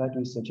option I'd like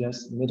to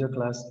suggest middle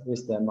class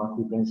is the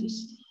Mergui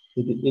Princess.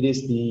 It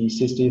is the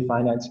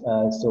 65 nights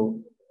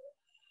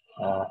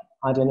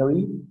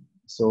itinerary,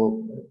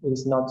 so it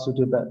is not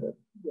suitable.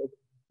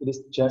 It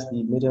is just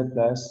the middle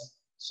class,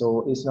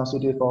 so it's not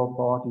suitable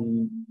for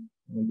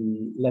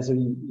the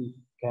luxury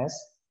guests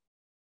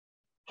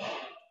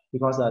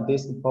because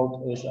this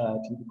boat is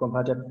to be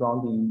converted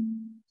from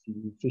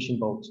the fishing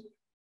boat,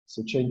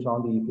 so change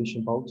from the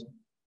fishing boat.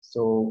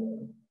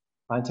 So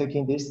by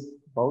taking this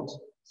boat,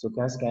 so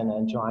guests can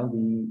enjoy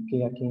the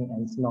kayaking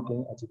and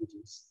snorkeling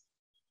activities.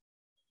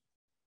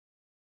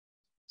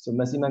 So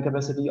maximum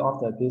capacity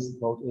of this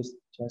boat is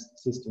just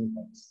 16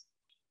 pax.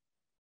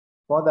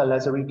 For the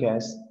luxury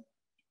guests,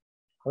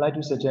 I'd like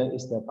to suggest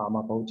is the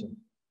Palma boating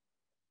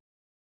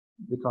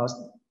because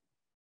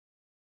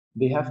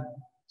they have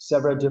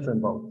several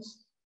different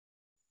boats.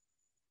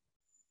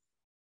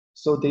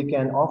 So they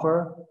can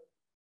offer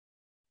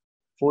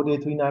 4-day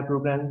 3-night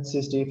program,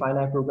 6-day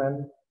 5-night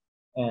program,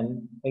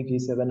 and 8-day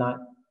 7-night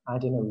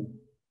itinerary.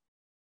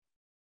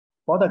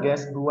 For the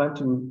guests who want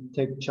to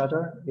take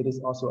charter, it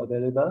is also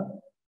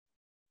available.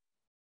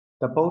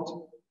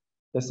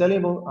 The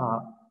sailing boat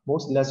are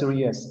most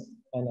luxurious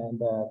and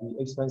the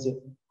expensive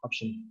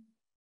option.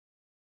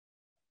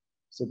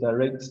 So the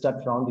rate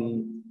start from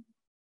the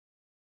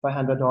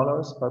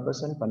 $500 per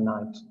person per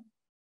night.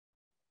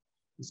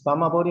 The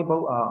Palma boating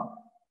boat are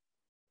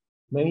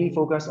mainly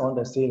focused on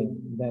the sailing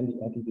than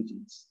the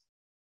activities.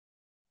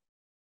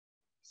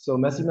 So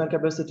maximum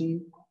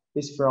capacity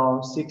is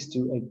from 6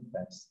 to 8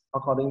 pax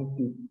according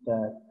to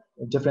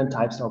the different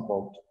types of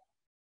boat.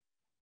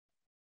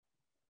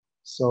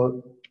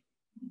 So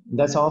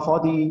that's all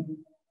for the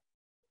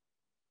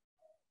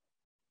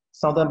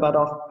southern part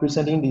of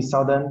presenting the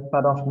southern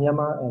part of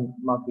Myanmar and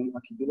Mergui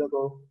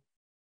Archipelago.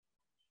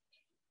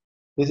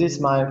 This is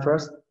my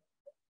first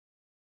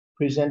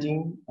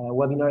presenting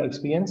webinar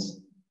experience.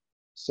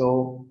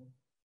 So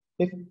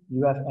if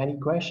you have any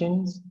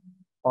questions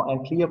or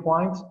unclear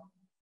points,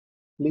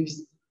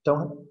 please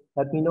don't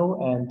let me know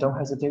and don't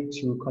hesitate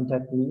to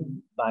contact me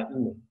by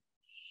email.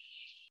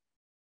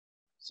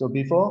 So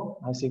before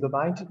I say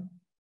goodbye,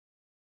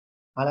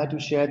 I'd like to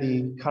share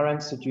the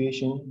current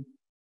situation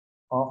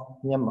of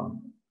Myanmar.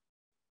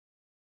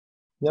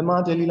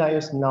 Myanmar daily life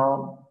is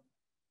now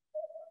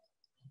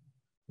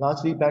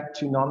largely back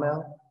to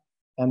normal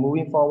and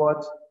moving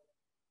forward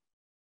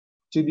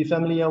to be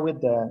familiar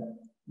with the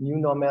new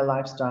normal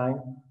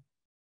lifestyle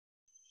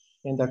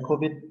in the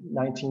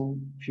COVID-19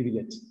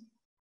 period.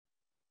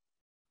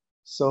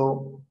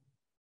 So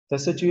the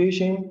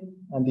situation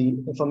and the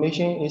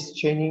information is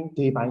changing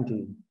day by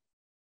day.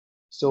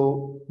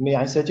 So may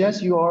I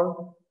suggest you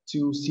all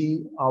to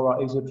see our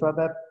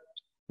ExoTravel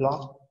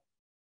blog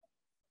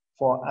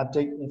for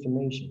update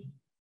information.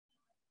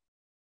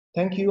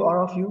 Thank you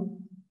all of you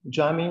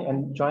joining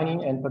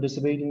and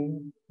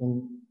participating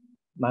in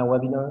my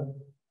webinar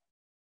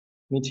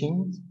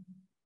meetings.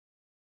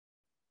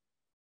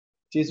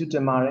 Jesu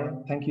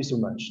Tamare, thank you so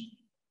much.